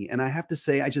take me. And I have to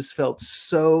say, I just felt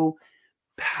so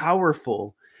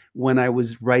powerful when I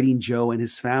was writing Joe and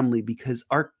his family, because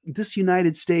this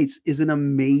United States is an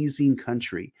amazing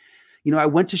country. I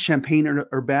went to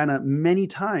Champaign-Urbana many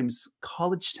times,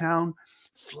 college town,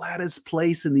 flattest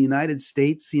place in the United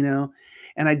States, and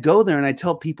I'd go there and I'd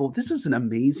tell people, this is an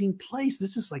amazing place.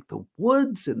 This is like the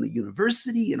woods and the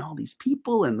university and all these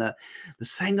people and the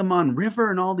Sangamon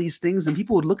River and all these things. And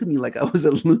people would look at me like I was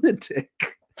a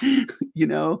lunatic. you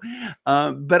know.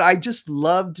 But I just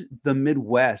loved the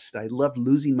Midwest. I loved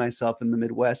losing myself in the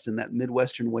Midwest and that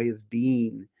Midwestern way of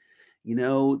being, you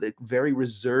know, the very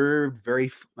reserved,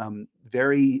 very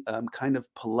kind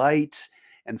of polite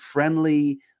and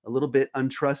friendly, a little bit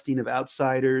untrusting of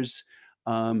outsiders.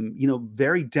 You know,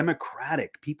 very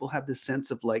democratic. People have this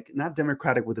sense of, like, not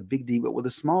democratic with a big D, but with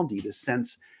a small d, this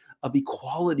sense of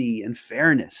equality and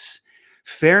fairness.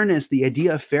 Fairness, the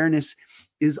idea of fairness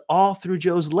is all through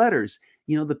Joe's letters.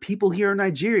 You know, the people here in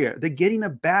Nigeria, they're getting a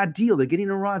bad deal. They're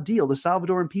getting a raw deal. The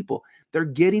Salvadoran people, they're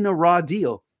getting a raw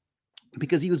deal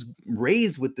because he was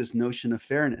raised with this notion of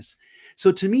fairness.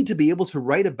 So to me, to be able to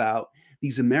write about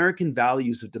these American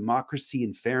values of democracy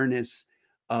and fairness,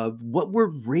 of what we're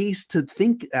raised to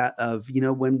think of, you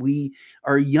know, when we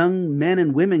are young men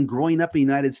and women growing up in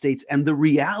the United States, and the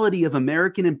reality of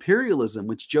American imperialism,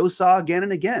 which Joe saw again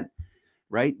and again,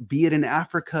 right? Be it in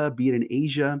Africa, be it in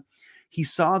Asia, he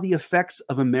saw the effects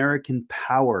of American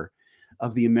power,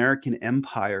 of the American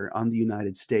empire on the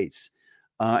United States,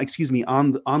 on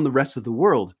the rest of the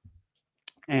world,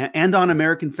 and on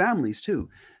American families too.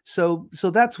 So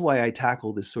that's why I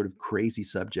tackle this sort of crazy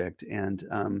subject.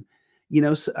 And you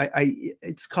know, so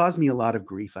it's caused me a lot of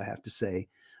grief, I have to say,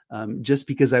 just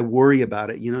because I worry about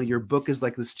it. You know, your book is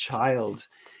like this child,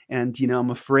 and you know,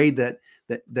 I'm afraid that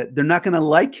they're not going to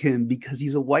like him because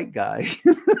he's a white guy.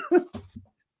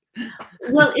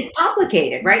 Well, it's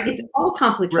complicated, right? It's all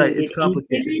complicated. Right, it's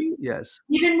complicated. Yes.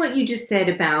 Given what you just said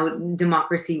about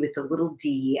democracy with a little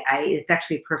d, it's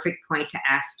actually a perfect point to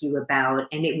ask you about.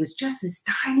 And it was just this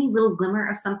tiny little glimmer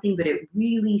of something, but it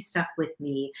really stuck with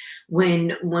me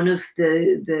when one of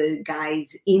the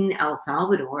guys in El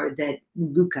Salvador that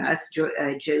Lucas,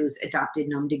 Joe's adopted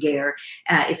nom de guerre,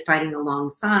 is fighting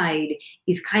alongside,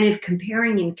 is kind of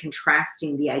comparing and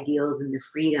contrasting the ideals and the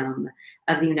freedom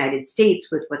of the United States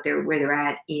with where they're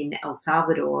at in El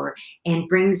Salvador, and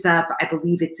brings up, I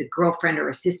believe it's a girlfriend or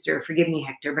a sister, forgive me,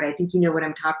 Hector, but I think you know what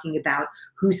I'm talking about,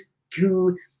 who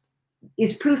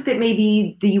is proof that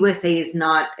maybe the USA is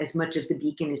not as much of the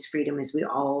beacon as freedom as we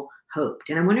all hoped.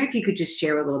 And I wonder if you could just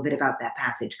share a little bit about that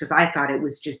passage, because I thought it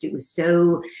was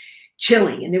so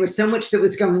chilling, and there was so much that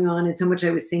was going on and so much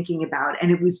I was thinking about,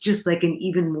 and it was just like an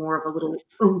even more of a little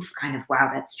oomph kind of, wow,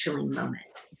 that's chilling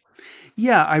moment.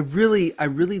 Yeah, I really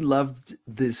loved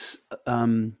this.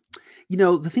 You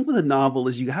know, the thing with a novel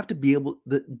is you have to be able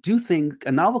to do things.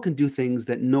 A novel can do things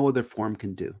that no other form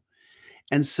can do.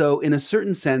 And so in a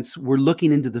certain sense, we're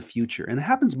looking into the future. And it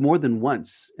happens more than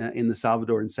once in the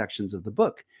Salvadoran sections of the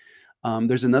book.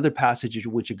 There's another passage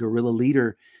in which a guerrilla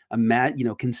leader,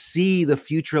 can see the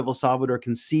future of El Salvador,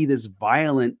 can see this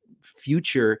violent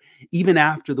future even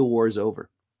after the war is over.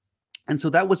 And so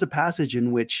that was a passage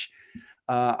in which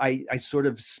I sort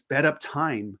of sped up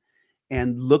time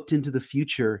and looked into the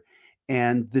future.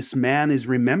 And this man is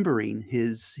remembering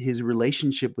his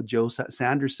relationship with Joe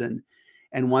Sanderson,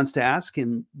 and wants to ask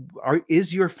him,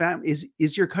 is your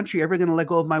country ever going to let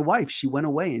go of my wife? She went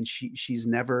away and she's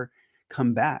never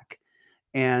come back.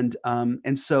 And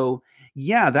so,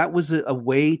 yeah, that was a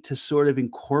way to sort of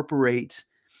incorporate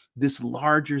this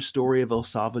larger story of El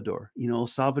Salvador. You know, El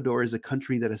Salvador is a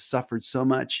country that has suffered so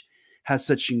much, has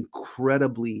such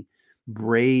incredibly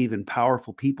brave and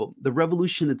powerful people. The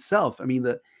revolution itself, I mean,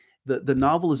 the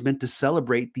novel is meant to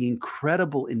celebrate the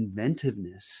incredible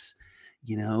inventiveness,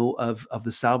 you know, of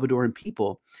the Salvadoran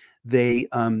people. They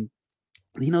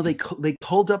they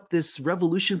pulled up this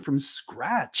revolution from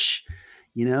scratch.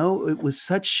 You know, it was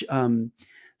such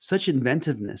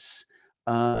inventiveness.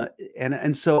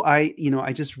 And so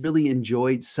I just really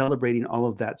enjoyed celebrating all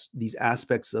of these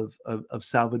aspects of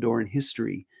Salvadoran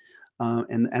history,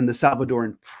 and the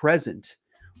Salvadoran present,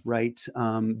 right?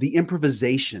 The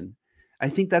improvisation. I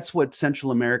think that's what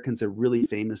Central Americans are really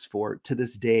famous for to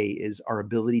this day, is our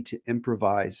ability to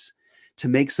improvise, to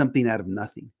make something out of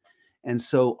nothing. And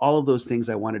so all of those things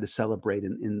I wanted to celebrate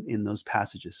in those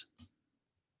passages.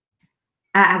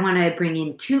 I want to bring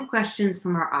in two questions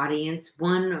from our audience.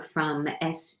 One from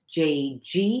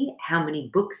SJG, how many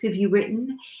books have you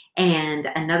written? And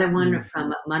another one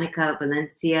from Monica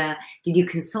Valencia, did you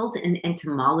consult an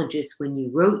entomologist when you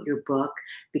wrote your book?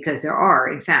 Because there are,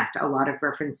 in fact, a lot of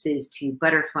references to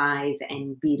butterflies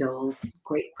and beetles.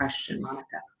 Great question, Monica.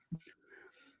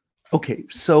 Okay,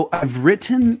 so I've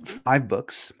written 5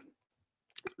 books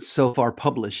so far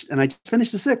published, and I just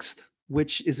finished the 6th,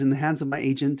 which is in the hands of my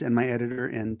agent and my editor,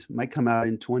 and might come out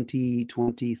in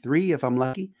 2023 if I'm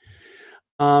lucky.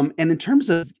 And in terms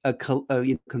of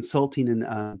consulting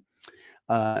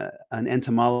an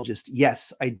entomologist,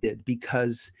 yes, I did,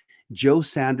 because Joe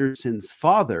Sanderson's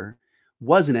father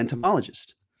was an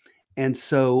entomologist. And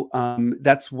so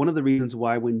that's one of the reasons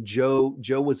why when Joe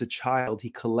was a child, he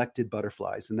collected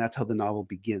butterflies, and that's how the novel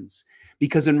begins.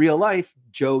 Because in real life,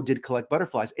 Joe did collect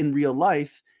butterflies. In real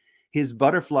life, his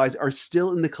butterflies are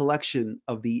still in the collection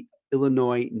of the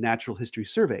Illinois Natural History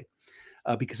Survey,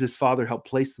 because his father helped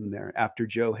place them there after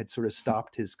Joe had sort of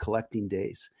stopped his collecting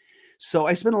days. So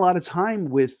I spent a lot of time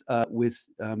with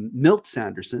Milt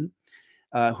Sanderson,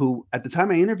 who at the time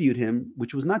I interviewed him,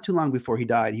 which was not too long before he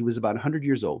died, he was about 100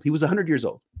 years old. He was 100 years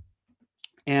old.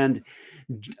 And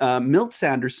Milt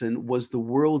Sanderson was the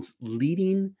world's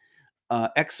leading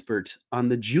expert on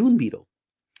the June beetle.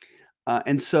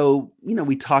 And so,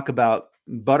 we talk about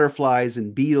butterflies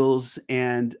and beetles,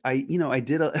 and I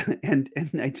did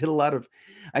a lot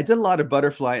of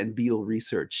butterfly and beetle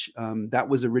research. That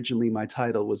was originally my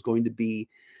title, was going to be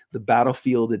The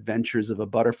Battlefield Adventures of a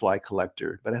Butterfly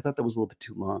Collector, but I thought that was a little bit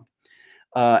too long.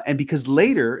 And because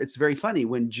later, it's very funny,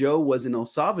 when Joe was in El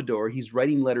Salvador, he's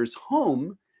writing letters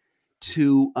home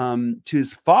to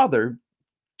his father,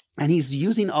 and he's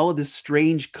using all of this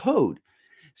strange code.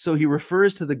 So he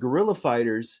refers to the guerrilla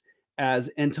fighters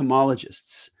as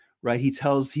entomologists, right? He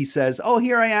says, "Oh,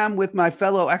 here I am with my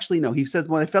fellow," actually, no, he says,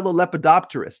 "my fellow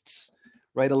lepidopterists,"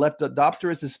 right? A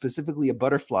lepidopterist is specifically a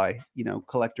butterfly,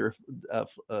 collector,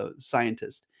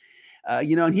 scientist.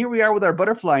 And here we are with our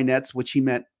butterfly nets, which he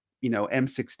meant,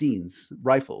 M16s,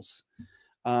 rifles.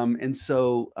 And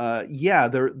so,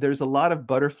 there's a lot of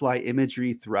butterfly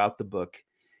imagery throughout the book.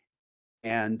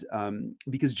 And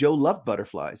because Joe loved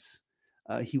butterflies,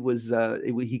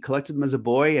 he collected them as a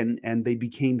boy, and they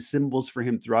became symbols for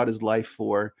him throughout his life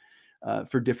for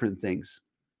different things.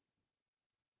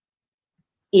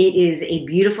 It is a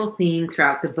beautiful theme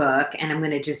throughout the book, and I'm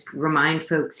going to just remind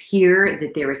folks here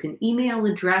that there is an email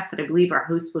address that I believe our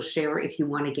host will share if you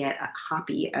want to get a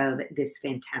copy of this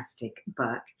fantastic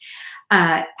book.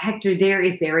 Hector, there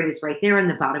it is right there on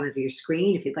the bottom of your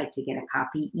screen. If you'd like to get a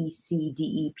copy,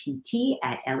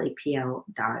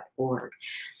 ecdept@lapl.org.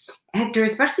 Hector,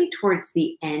 especially towards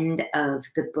the end of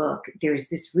the book, there's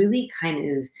this really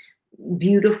kind of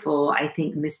beautiful, I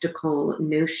think, mystical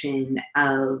notion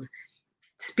of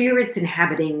spirits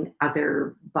inhabiting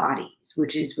other bodies,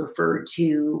 which is referred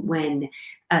to when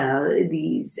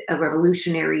these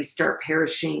revolutionaries start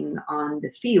perishing on the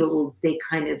fields.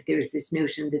 There's this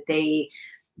notion that they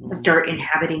start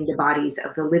inhabiting the bodies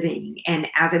of the living. And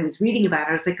as I was reading about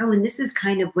it, I was like, oh, and this is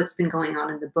kind of what's been going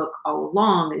on in the book all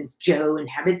along, is Joe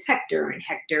inhabits Hector and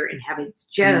Hector inhabits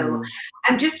Joe.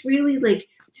 I'm just really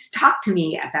just talk to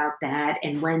me about that,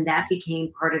 and when that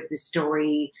became part of the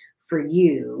story for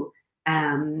you.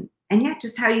 And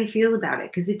just how you feel about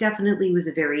it, because it definitely was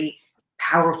a very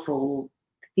powerful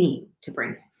theme to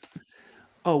bring in.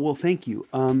 Oh, well, thank you.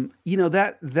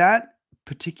 That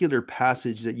particular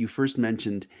passage that you first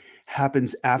mentioned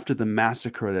happens after the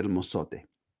massacre del Mozote.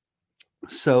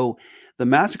 So the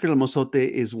massacre del Mozote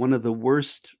is one of the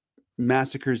worst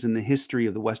massacres in the history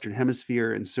of the Western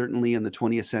Hemisphere, and certainly in the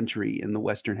 20th century in the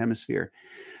Western Hemisphere.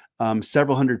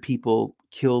 Several hundred people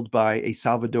killed by a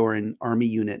Salvadoran army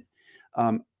unit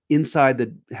inside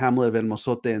the hamlet of El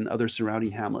Mozote and other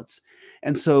surrounding hamlets.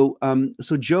 And so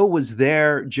Joe was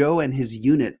there. Joe and his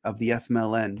unit of the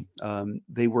FMLN,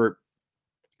 they were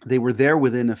there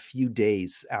within a few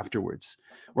days afterwards,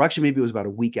 or actually maybe it was about a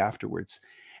week afterwards.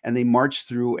 And they marched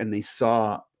through and they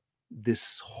saw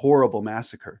this horrible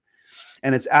massacre.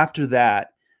 And it's after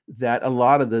that a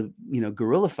lot of the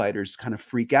guerrilla fighters kind of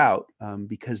freak out,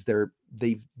 because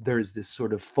there's this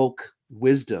sort of folk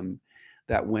wisdom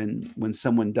that when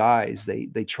someone dies,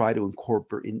 they try to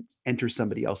enter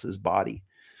somebody else's body.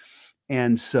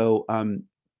 And so I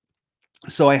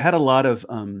had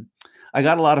I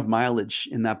got a lot of mileage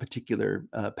in that particular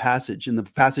passage, and the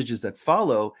passages that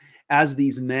follow, as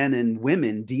these men and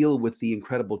women deal with the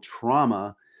incredible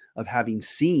trauma of having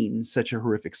seen such a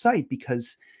horrific sight.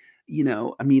 Because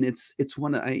it's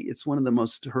one of the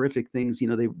most horrific things.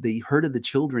 They herded the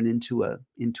children into a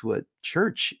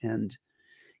church, and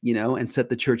set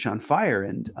the church on fire.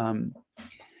 And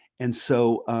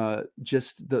so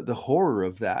just the horror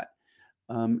of that,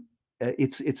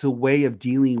 it's a way of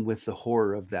dealing with the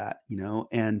horror of that,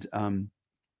 and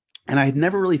I had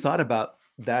never really thought about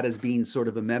that as being sort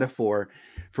of a metaphor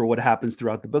for what happens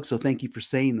throughout the book. So thank you for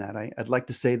saying that. I'd like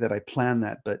to say that I planned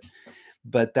that, but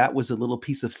that was a little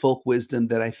piece of folk wisdom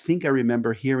that I think I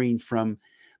remember hearing from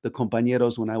the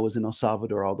compañeros when I was in El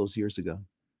Salvador all those years ago.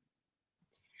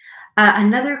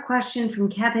 Another question from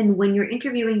Kevin: when you're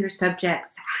interviewing your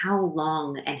subjects, how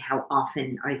long and how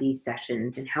often are these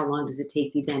sessions, and how long does it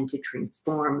take you then to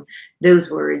transform those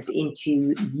words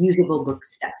into usable book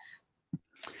stuff?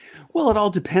 Well, it all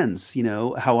depends, you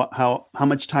know, how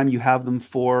much time you have them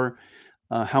for,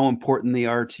 how important they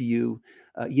are to you.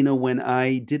 You know, when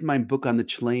I did my book on the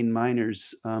Chilean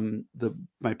miners,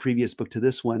 my previous book to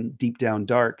this one, Deep Down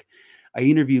Dark, I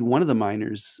interviewed one of the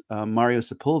miners, Mario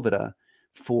Sepulveda,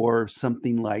 for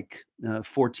something like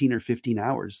 14 or 15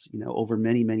 hours, you know, over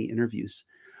many, many interviews.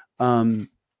 But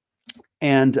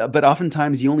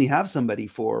oftentimes you only have somebody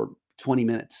for 20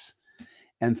 minutes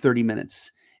and 30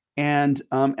 minutes. And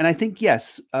I think,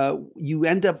 yes, you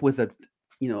end up with a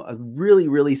really,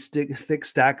 really thick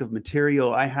stack of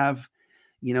material. I have,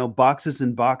 you know, boxes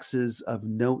and boxes of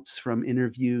notes from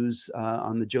interviews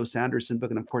on the Joe Sanderson book,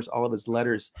 and of course, all of his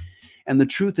letters. And the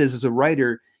truth is, as a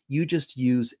writer, you just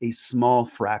use a small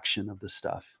fraction of the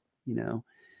stuff, you know.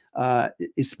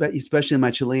 Especially in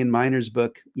my Chilean miners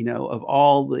book, you know, of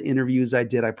all the interviews I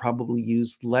did, I probably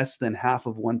used less than half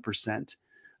of 1%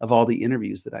 of all the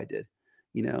interviews that I did,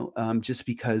 you know, just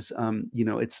because, you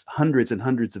know, it's hundreds and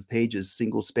hundreds of pages,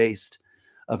 single spaced,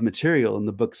 of material, and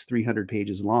the book's 300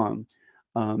 pages long.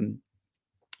 You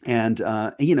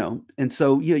know, and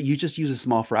so you just use a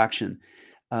small fraction.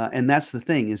 And that's the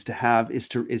thing, is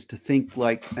to think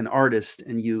like an artist,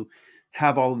 and you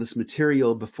have all of this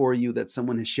material before you that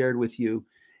someone has shared with you.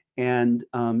 And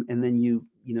then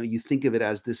you think of it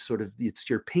as this sort of, it's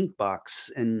your paint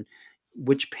box, and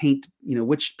which paint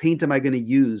am I going to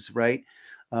use, right?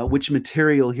 Which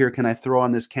material here can I throw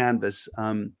on this canvas?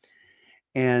 And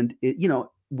it, you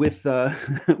know, with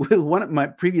with one of my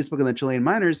previous book on the Chilean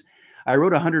miners, I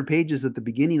wrote 100 pages at the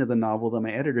beginning of the novel that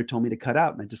my editor told me to cut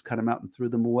out, and I just cut them out and threw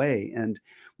them away. And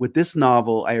with this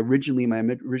novel, my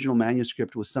original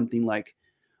manuscript was something like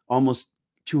almost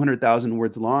 200,000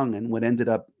 words long, and what ended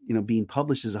up, you know, being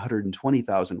published is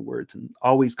 120,000 words, and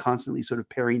always constantly sort of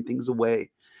paring things away.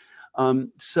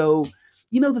 So,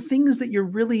 you know, the thing is that you're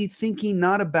really thinking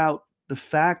not about the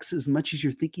facts as much as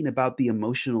you're thinking about the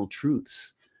emotional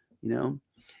truths, you know?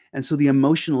 And so the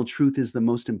emotional truth is the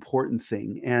most important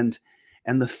thing. And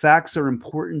the facts are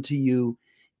important to you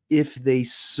if they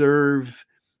serve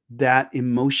that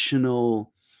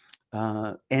emotional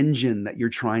engine that you're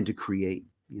trying to create,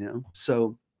 you know?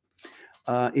 So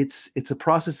it's a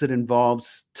process that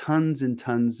involves tons and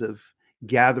tons of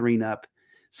gathering up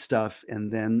stuff,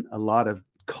 and then a lot of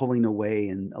culling away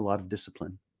and a lot of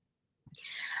discipline.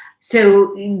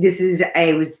 So this is,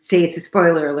 I would say it's a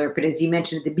spoiler alert, but as you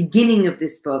mentioned at the beginning of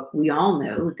this book, we all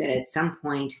know that at some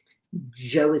point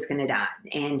Joe is going to die.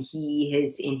 And he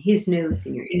has, in his notes,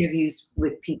 in your interviews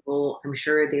with people, I'm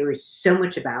sure there was so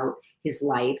much about his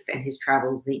life and his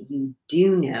travels that you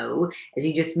do know. As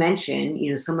you just mentioned, you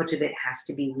know, so much of it has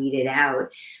to be weeded out.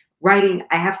 Writing,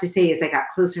 I have to say, as I got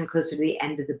closer and closer to the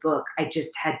end of the book, I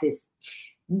just had this,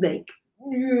 like,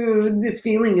 this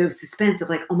feeling of suspense of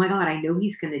like, oh my God, I know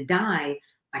he's going to die,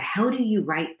 but how do you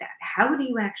write that? How do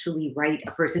you actually write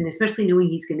a person, especially knowing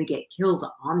he's going to get killed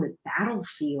on the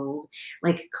battlefield?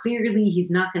 Like, clearly he's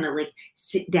not going to like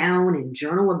sit down and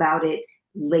journal about it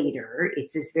later.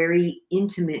 It's this very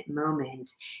intimate moment.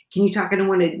 Can you talk? I don't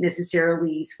want to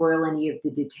necessarily spoil any of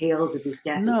the details of his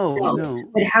death itself,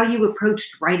 but how you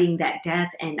approached writing that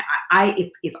death. And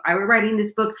if I were writing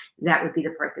this book, that would be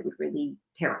the part that would really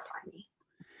terrify me.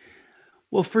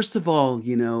 Well, first of all,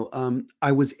 you know,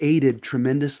 I was aided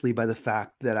tremendously by the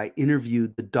fact that I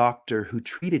interviewed the doctor who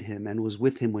treated him and was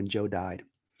with him when Joe died.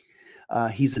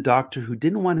 He's a doctor who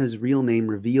didn't want his real name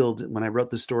revealed. When I wrote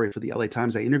the story for the LA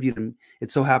Times, I interviewed him.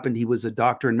 It so happened he was a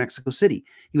doctor in Mexico City.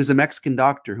 He was a Mexican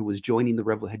doctor who was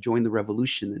had joined the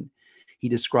revolution. And he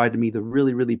described to me the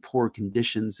really, really poor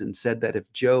conditions, and said that if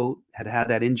Joe had had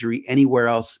that injury anywhere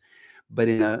else, but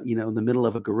in in the middle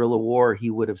of a guerrilla war, he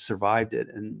would have survived it,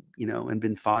 and, you know, and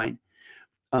been fine.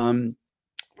 And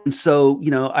so,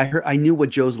 you know, I knew what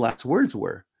Joe's last words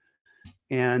were,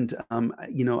 and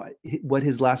you know, what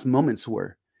his last moments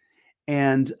were.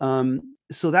 And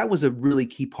so that was a really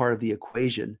key part of the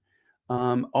equation.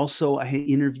 Also, I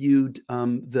interviewed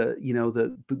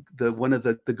the one of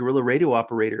the guerrilla radio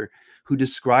operator who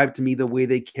described to me the way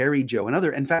they carried Joe.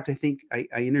 In fact, I think I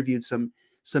interviewed some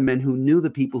men who knew the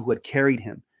people who had carried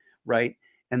him, right?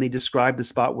 And they described the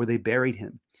spot where they buried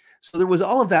him. So there was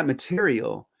all of that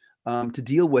material to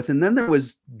deal with. And then there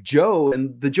was Joe,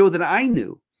 and the Joe that I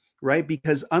knew, right?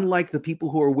 Because unlike the people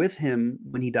who were with him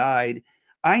when he died,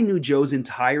 I knew Joe's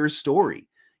entire story.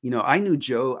 You know, I knew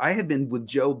Joe. I had been with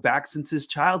Joe back since his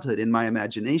childhood in my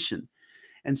imagination.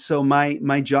 And so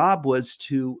my job was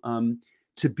to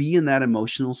be in that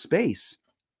emotional space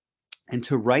and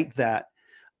to write that,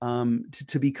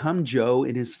 to become Joe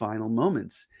in his final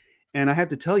moments. And I have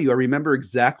to tell you, I remember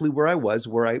exactly where I was,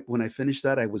 when I finished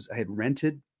that. I had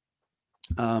rented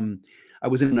I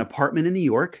was in an apartment in New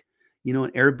York, you know,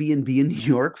 an Airbnb in New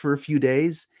York for a few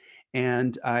days.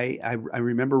 And I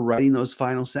remember writing those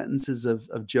final sentences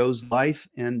of Joe's life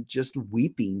and just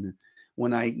weeping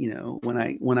when I, you know,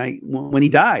 when he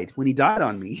died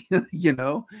on me, you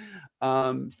know.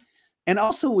 And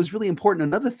also, it was really important.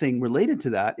 Another thing related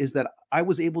to that is that I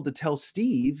was able to tell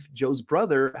Steve, Joe's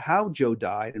brother, how Joe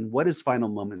died and what his final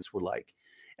moments were like.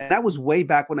 And that was way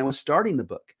back when I was starting the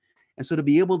book. And so to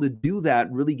be able to do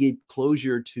that really gave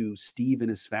closure to Steve and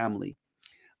his family.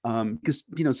 Because,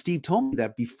 you know, Steve told me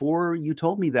that before you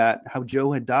told me that, how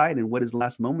Joe had died and what his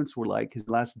last moments were like, his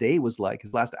last day was like,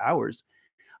 his last hours,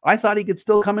 I thought he could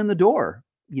still come in the door,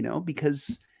 you know,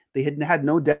 because they had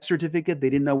no death certificate. They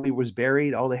didn't know where he was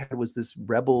buried. All they had was this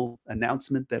rebel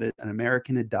announcement that an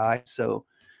American had died. So,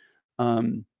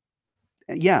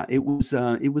 yeah, it was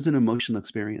an emotional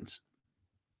experience.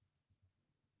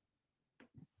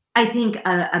 I think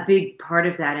a big part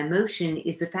of that emotion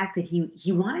is the fact that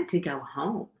he wanted to go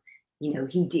home. You know,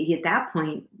 he at that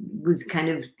point was kind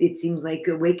of, it seems like,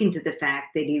 awakened to the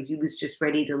fact that he was just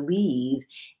ready to leave,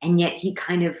 and yet he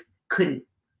kind of couldn't.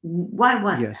 Why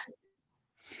was Yes. that?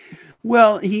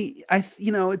 Well, you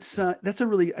know, it's that's a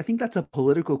really, I think that's a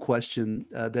political question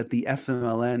that the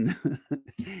FMLN,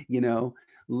 you know,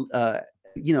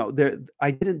 there.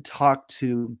 I didn't talk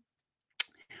to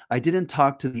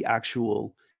the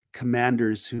actual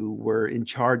commanders who were in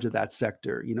charge of that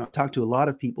sector. You know, I talked to a lot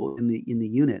of people in the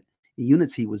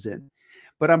units he was in,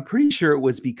 but I'm pretty sure it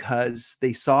was because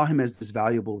they saw him as this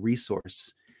valuable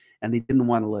resource, and they didn't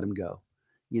want to let him go.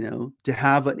 You know, to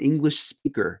have an English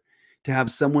speaker, to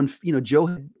have someone, you know,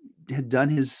 Joe had done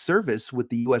his service with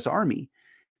the U.S. Army,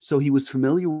 so he was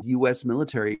familiar with U.S.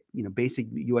 military, you know, basic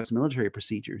U.S. military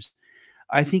procedures.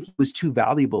 I think he was too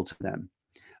valuable to them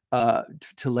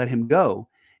to let him go.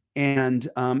 And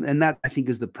that, I think,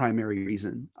 is the primary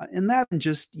reason. And that, and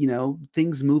just, you know,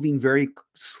 things moving very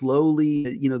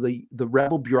slowly, you know, the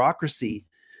rebel bureaucracy,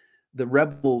 the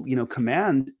rebel, you know,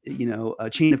 command, you know,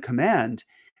 chain of command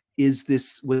was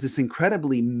this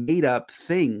incredibly made up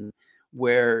thing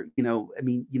where, you know, I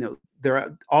mean, you know,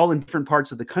 they're all in different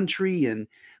parts of the country, and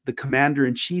the commander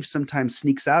in chief sometimes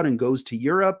sneaks out and goes to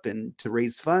Europe and to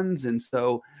raise funds. And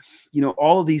so, you know,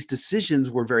 all of these decisions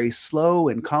were very slow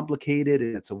and complicated,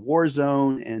 and it's a war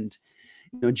zone. And,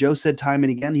 you know, Joe said time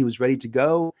and again he was ready to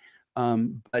go,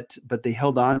 but they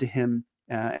held on to him,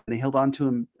 and they held on to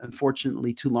him,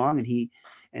 unfortunately, too long, and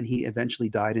he eventually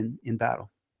died in battle.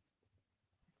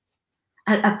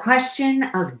 A question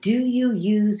of, do you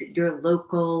use your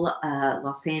local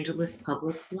Los Angeles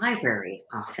Public Library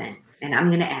often? And I'm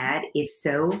going to add, if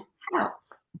so, how?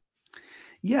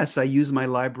 Yes, I use my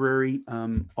library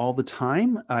all the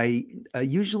time. I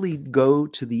usually go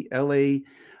to the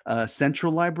LA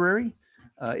Central Library,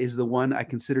 is the one I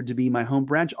consider to be my home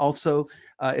branch. Also,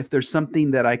 if there's something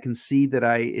that I can see that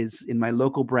is in my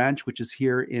local branch, which is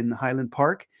here in Highland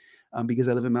Park, because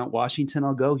I live in Mount Washington,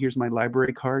 I'll go. Here's my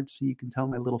library card, so you can tell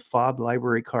my little fob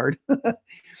library card.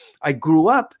 I grew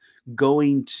up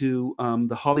going to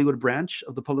the Hollywood branch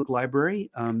of the public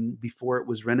library before it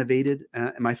was renovated.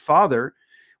 And my father,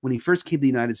 when he first came to the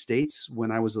United States, when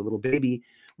I was a little baby,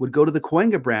 would go to the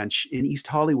Cahuenga branch in East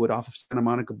Hollywood off of Santa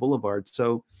Monica Boulevard.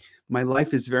 So my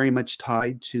life is very much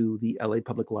tied to the LA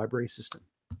public library system.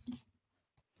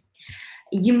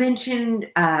 You mentioned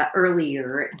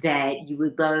earlier that you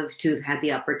would love to have had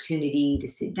the opportunity to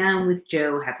sit down with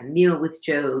Joe, have a meal with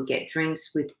Joe, get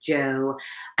drinks with Joe.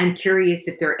 I'm curious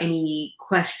if there are any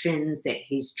questions that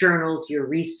his journals, your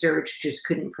research just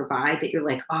couldn't provide, that you're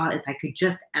like, oh, if I could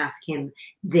just ask him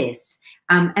this.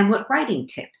 And what writing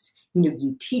tips? You know,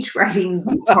 you teach writing,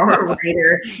 you are a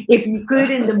writer. If you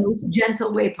could, in the most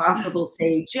gentle way possible,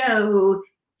 say, Joe,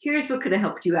 here's what could have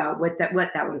helped you out, what that would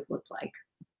have looked like.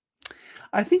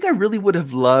 I think I really would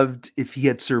have loved if he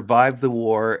had survived the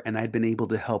war and I'd been able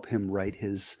to help him write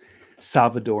his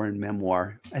Salvadoran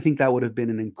memoir. I think that would have been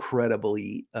an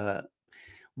incredibly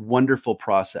wonderful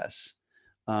process.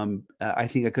 I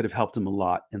think I could have helped him a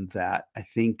lot in that. I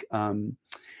think,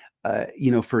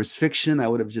 you know, for his fiction, I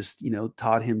would have just, you know,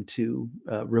 taught him to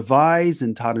revise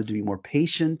and taught him to be more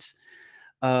patient.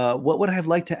 What would I have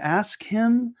liked to ask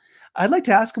him? I'd like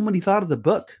to ask him what he thought of the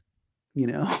book. You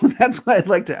know, that's what I'd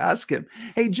like to ask him.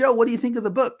 Hey, Joe, what do you think of the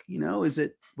book? You know, was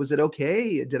it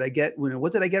okay? Did I get, you know,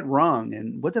 what did I get wrong?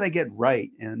 And what did I get right?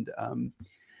 And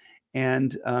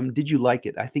did you like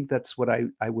it? I think that's what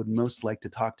I would most like to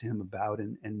talk to him about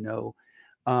and know.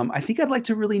 I think I'd like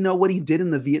to really know what he did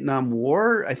in the Vietnam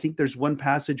War. I think there's one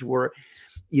passage where,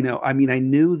 you know, I mean, I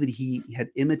knew that he had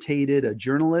imitated a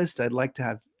journalist. I'd like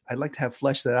to I'd like to have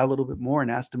fleshed that out a little bit more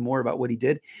and asked him more about what he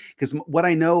did. Because what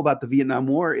I know about the Vietnam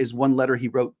War is one letter he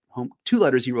wrote home, 2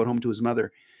 letters he wrote home to his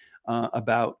mother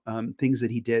about things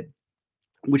that he did,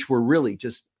 which were really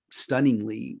just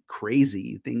stunningly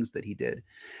crazy things that he did.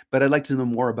 But I'd like to know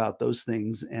more about those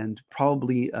things, and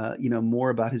probably, more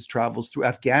about his travels through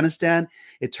Afghanistan.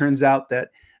 It turns out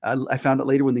that I found out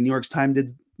later when the New York Times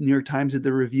did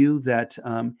the review that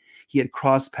he had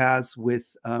crossed paths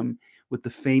with the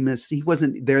famous, he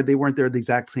wasn't there, they weren't there at the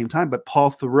exact same time, but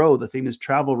Paul Theroux, the famous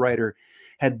travel writer,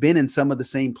 had been in some of the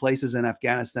same places in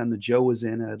Afghanistan that Joe was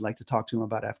in. And I'd like to talk to him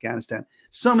about Afghanistan.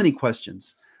 So many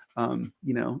questions. I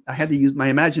had to use my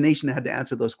imagination. I had to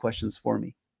answer those questions for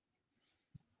me.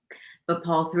 But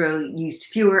Paul Theroux used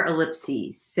fewer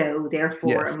ellipses, so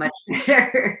therefore Yes. a much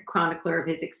better chronicler of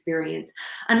his experience.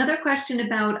 Another question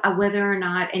about whether or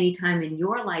not any time in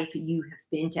your life you have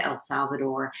been to El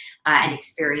Salvador and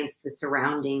experienced the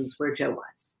surroundings where Joe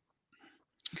was.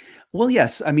 Well,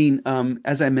 yes. I mean,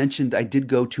 as I mentioned, I did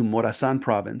go to Morazan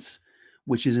province,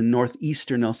 which is in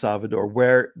northeastern El Salvador,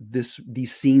 where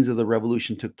these scenes of the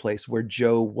revolution took place, where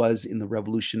Joe was in the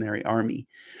Revolutionary Army.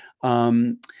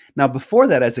 Now, before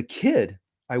that, as a kid,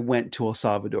 I went to El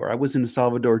Salvador. I was in El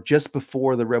Salvador just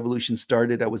before the revolution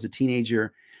started. I was a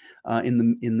teenager in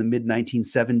the mid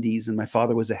 1970s, and my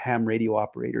father was a ham radio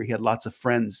operator. He had lots of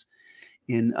friends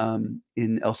in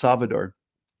El Salvador,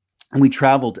 and we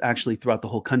traveled actually throughout the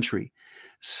whole country.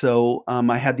 So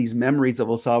I had these memories of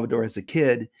El Salvador as a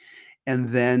kid, and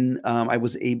then I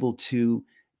was able to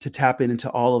tap into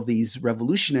all of these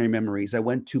revolutionary memories. I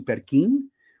went to Perquin,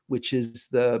 which is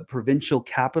the provincial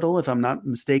capital, if I'm not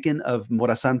mistaken, of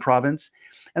Morazan province.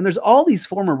 And there's all these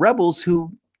former rebels who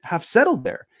have settled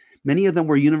there. Many of them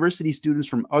were university students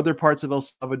from other parts of El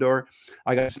Salvador.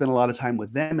 I got to spend a lot of time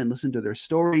with them and listen to their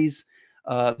stories.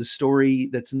 The story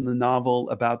that's in the novel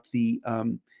about the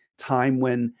time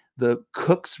when the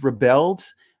cooks rebelled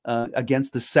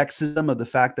against the sexism of the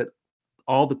fact that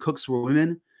all the cooks were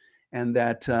women, and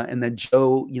that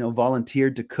Joe,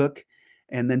 volunteered to cook,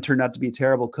 and then turned out to be a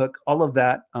terrible cook. All of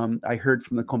that I heard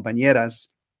from the compañeras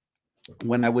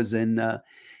when I was in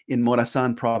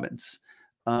Morazan province.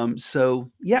 So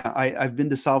yeah, I've been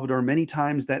to Salvador many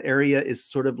times. That area is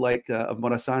sort of like of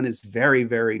Morazan is very,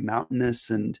 very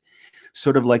mountainous and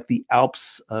sort of like the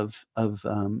Alps of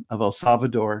El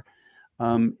Salvador.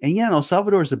 And yeah, El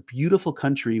Salvador is a beautiful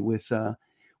country with a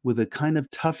kind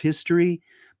of tough history,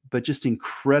 but just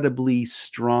incredibly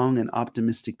strong and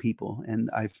optimistic people. And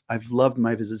I've loved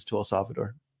my visits to El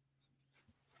Salvador.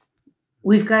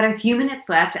 We've got a few minutes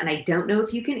left, and I don't know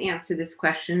if you can answer this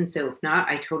question. So if not,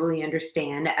 I totally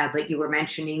understand. But you were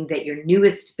mentioning that your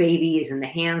newest baby is in the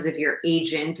hands of your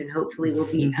agent and hopefully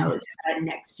will be out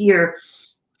next year.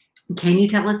 Can you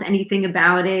tell us anything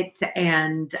about it?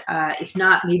 And if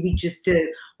not, maybe just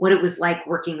what it was like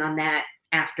working on that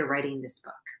after writing this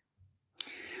book.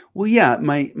 Well, yeah,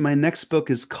 my next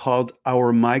book is called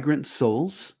Our Migrant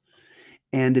Souls,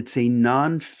 and it's a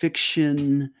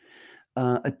nonfiction.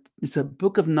 It's a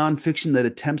book of nonfiction that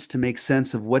attempts to make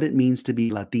sense of what it means to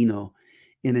be Latino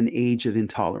in an age of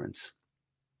intolerance,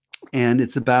 and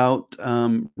it's about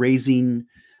raising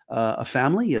a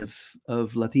family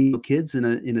of Latino kids in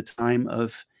a time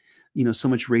of so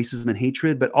much racism and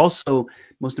hatred, but also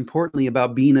most importantly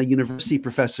about being a university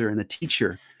professor and a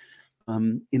teacher.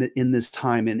 In this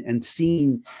time, and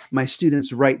seeing my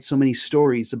students write so many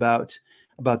stories about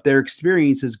their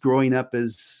experiences growing up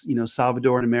as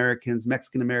Salvadoran Americans,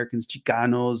 Mexican Americans,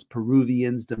 Chicanos,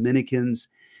 Peruvians, Dominicans,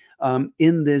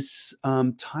 in this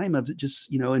time of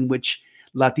just in which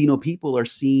Latino people are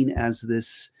seen as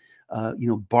this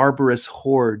barbarous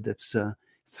horde that's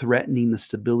threatening the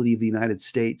stability of the United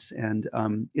States, and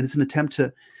it's an attempt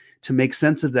to make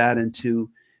sense of that and to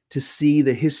see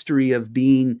the history of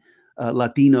being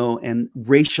Latino and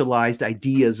racialized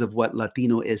ideas of what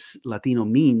Latino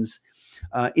means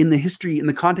in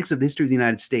the context of the history of the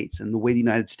United States and the way the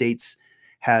United States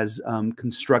has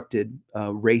constructed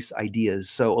race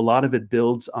ideas. So a lot of it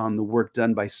builds on the work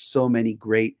done by so many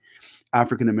great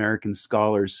African-American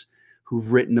scholars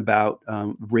who've written about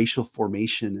racial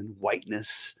formation and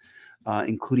whiteness,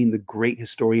 including the great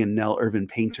historian Nell Irvin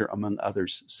Painter, among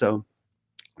others. So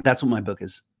that's what my book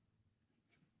is.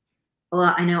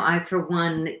 Well, I know I, for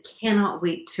one, cannot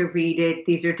wait to read it.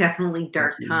 These are definitely Thank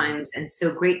dark you. times, and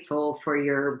so grateful for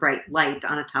your bright light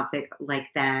on a topic like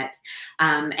that.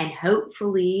 And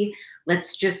hopefully,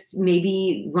 let's just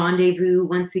maybe rendezvous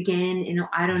once again,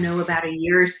 I don't know, about a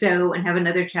year or so and have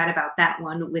another chat about that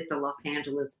one with the Los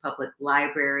Angeles Public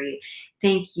Library.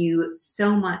 Thank you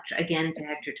so much again to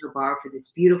Hector Tobar for this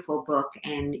beautiful book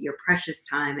and your precious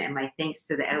time. And my thanks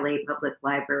to the LA Public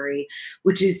Library,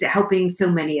 which is helping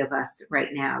so many of us right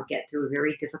now get through a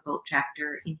very difficult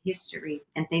chapter in history.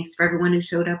 And thanks for everyone who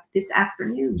showed up this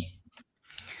afternoon.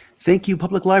 Thank you,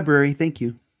 Public Library. Thank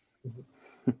you.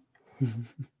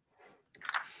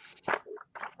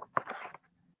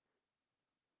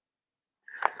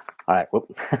 All right.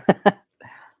 Whoop.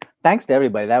 Thanks to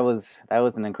everybody. That was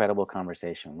an incredible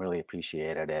conversation. Really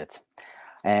appreciated it.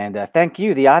 And thank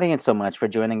you, the audience, so much for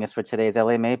joining us for today's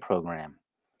LA May program.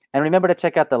 And remember to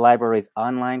check out the library's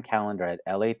online calendar at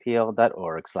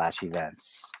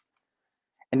lapl.org/events.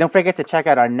 And don't forget to check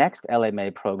out our next LA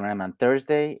May program on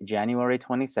Thursday, January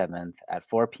 27th at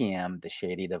 4 p.m., The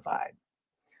Shady Divide.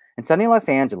 In sunny Los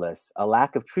Angeles, a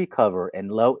lack of tree cover in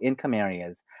low-income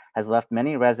areas has left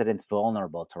many residents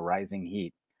vulnerable to rising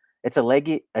heat. It's a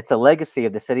legacy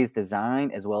of the city's design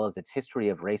as well as its history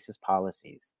of racist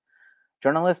policies.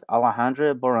 Journalist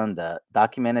Alejandra Borunda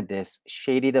documented this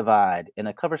shady divide in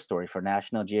a cover story for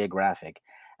National Geographic,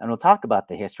 and we'll talk about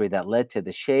the history that led to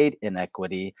the shade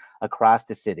inequity across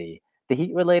the city, the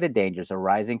heat-related dangers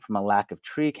arising from a lack of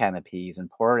tree canopies in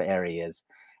poorer areas,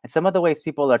 and some of the ways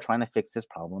people are trying to fix this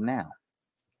problem now.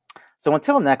 So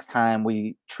until next time,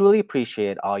 we truly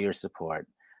appreciate all your support.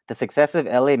 The success of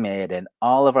LA Made and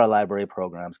all of our library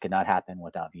programs could not happen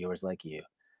without viewers like you.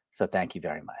 So thank you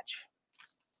very much.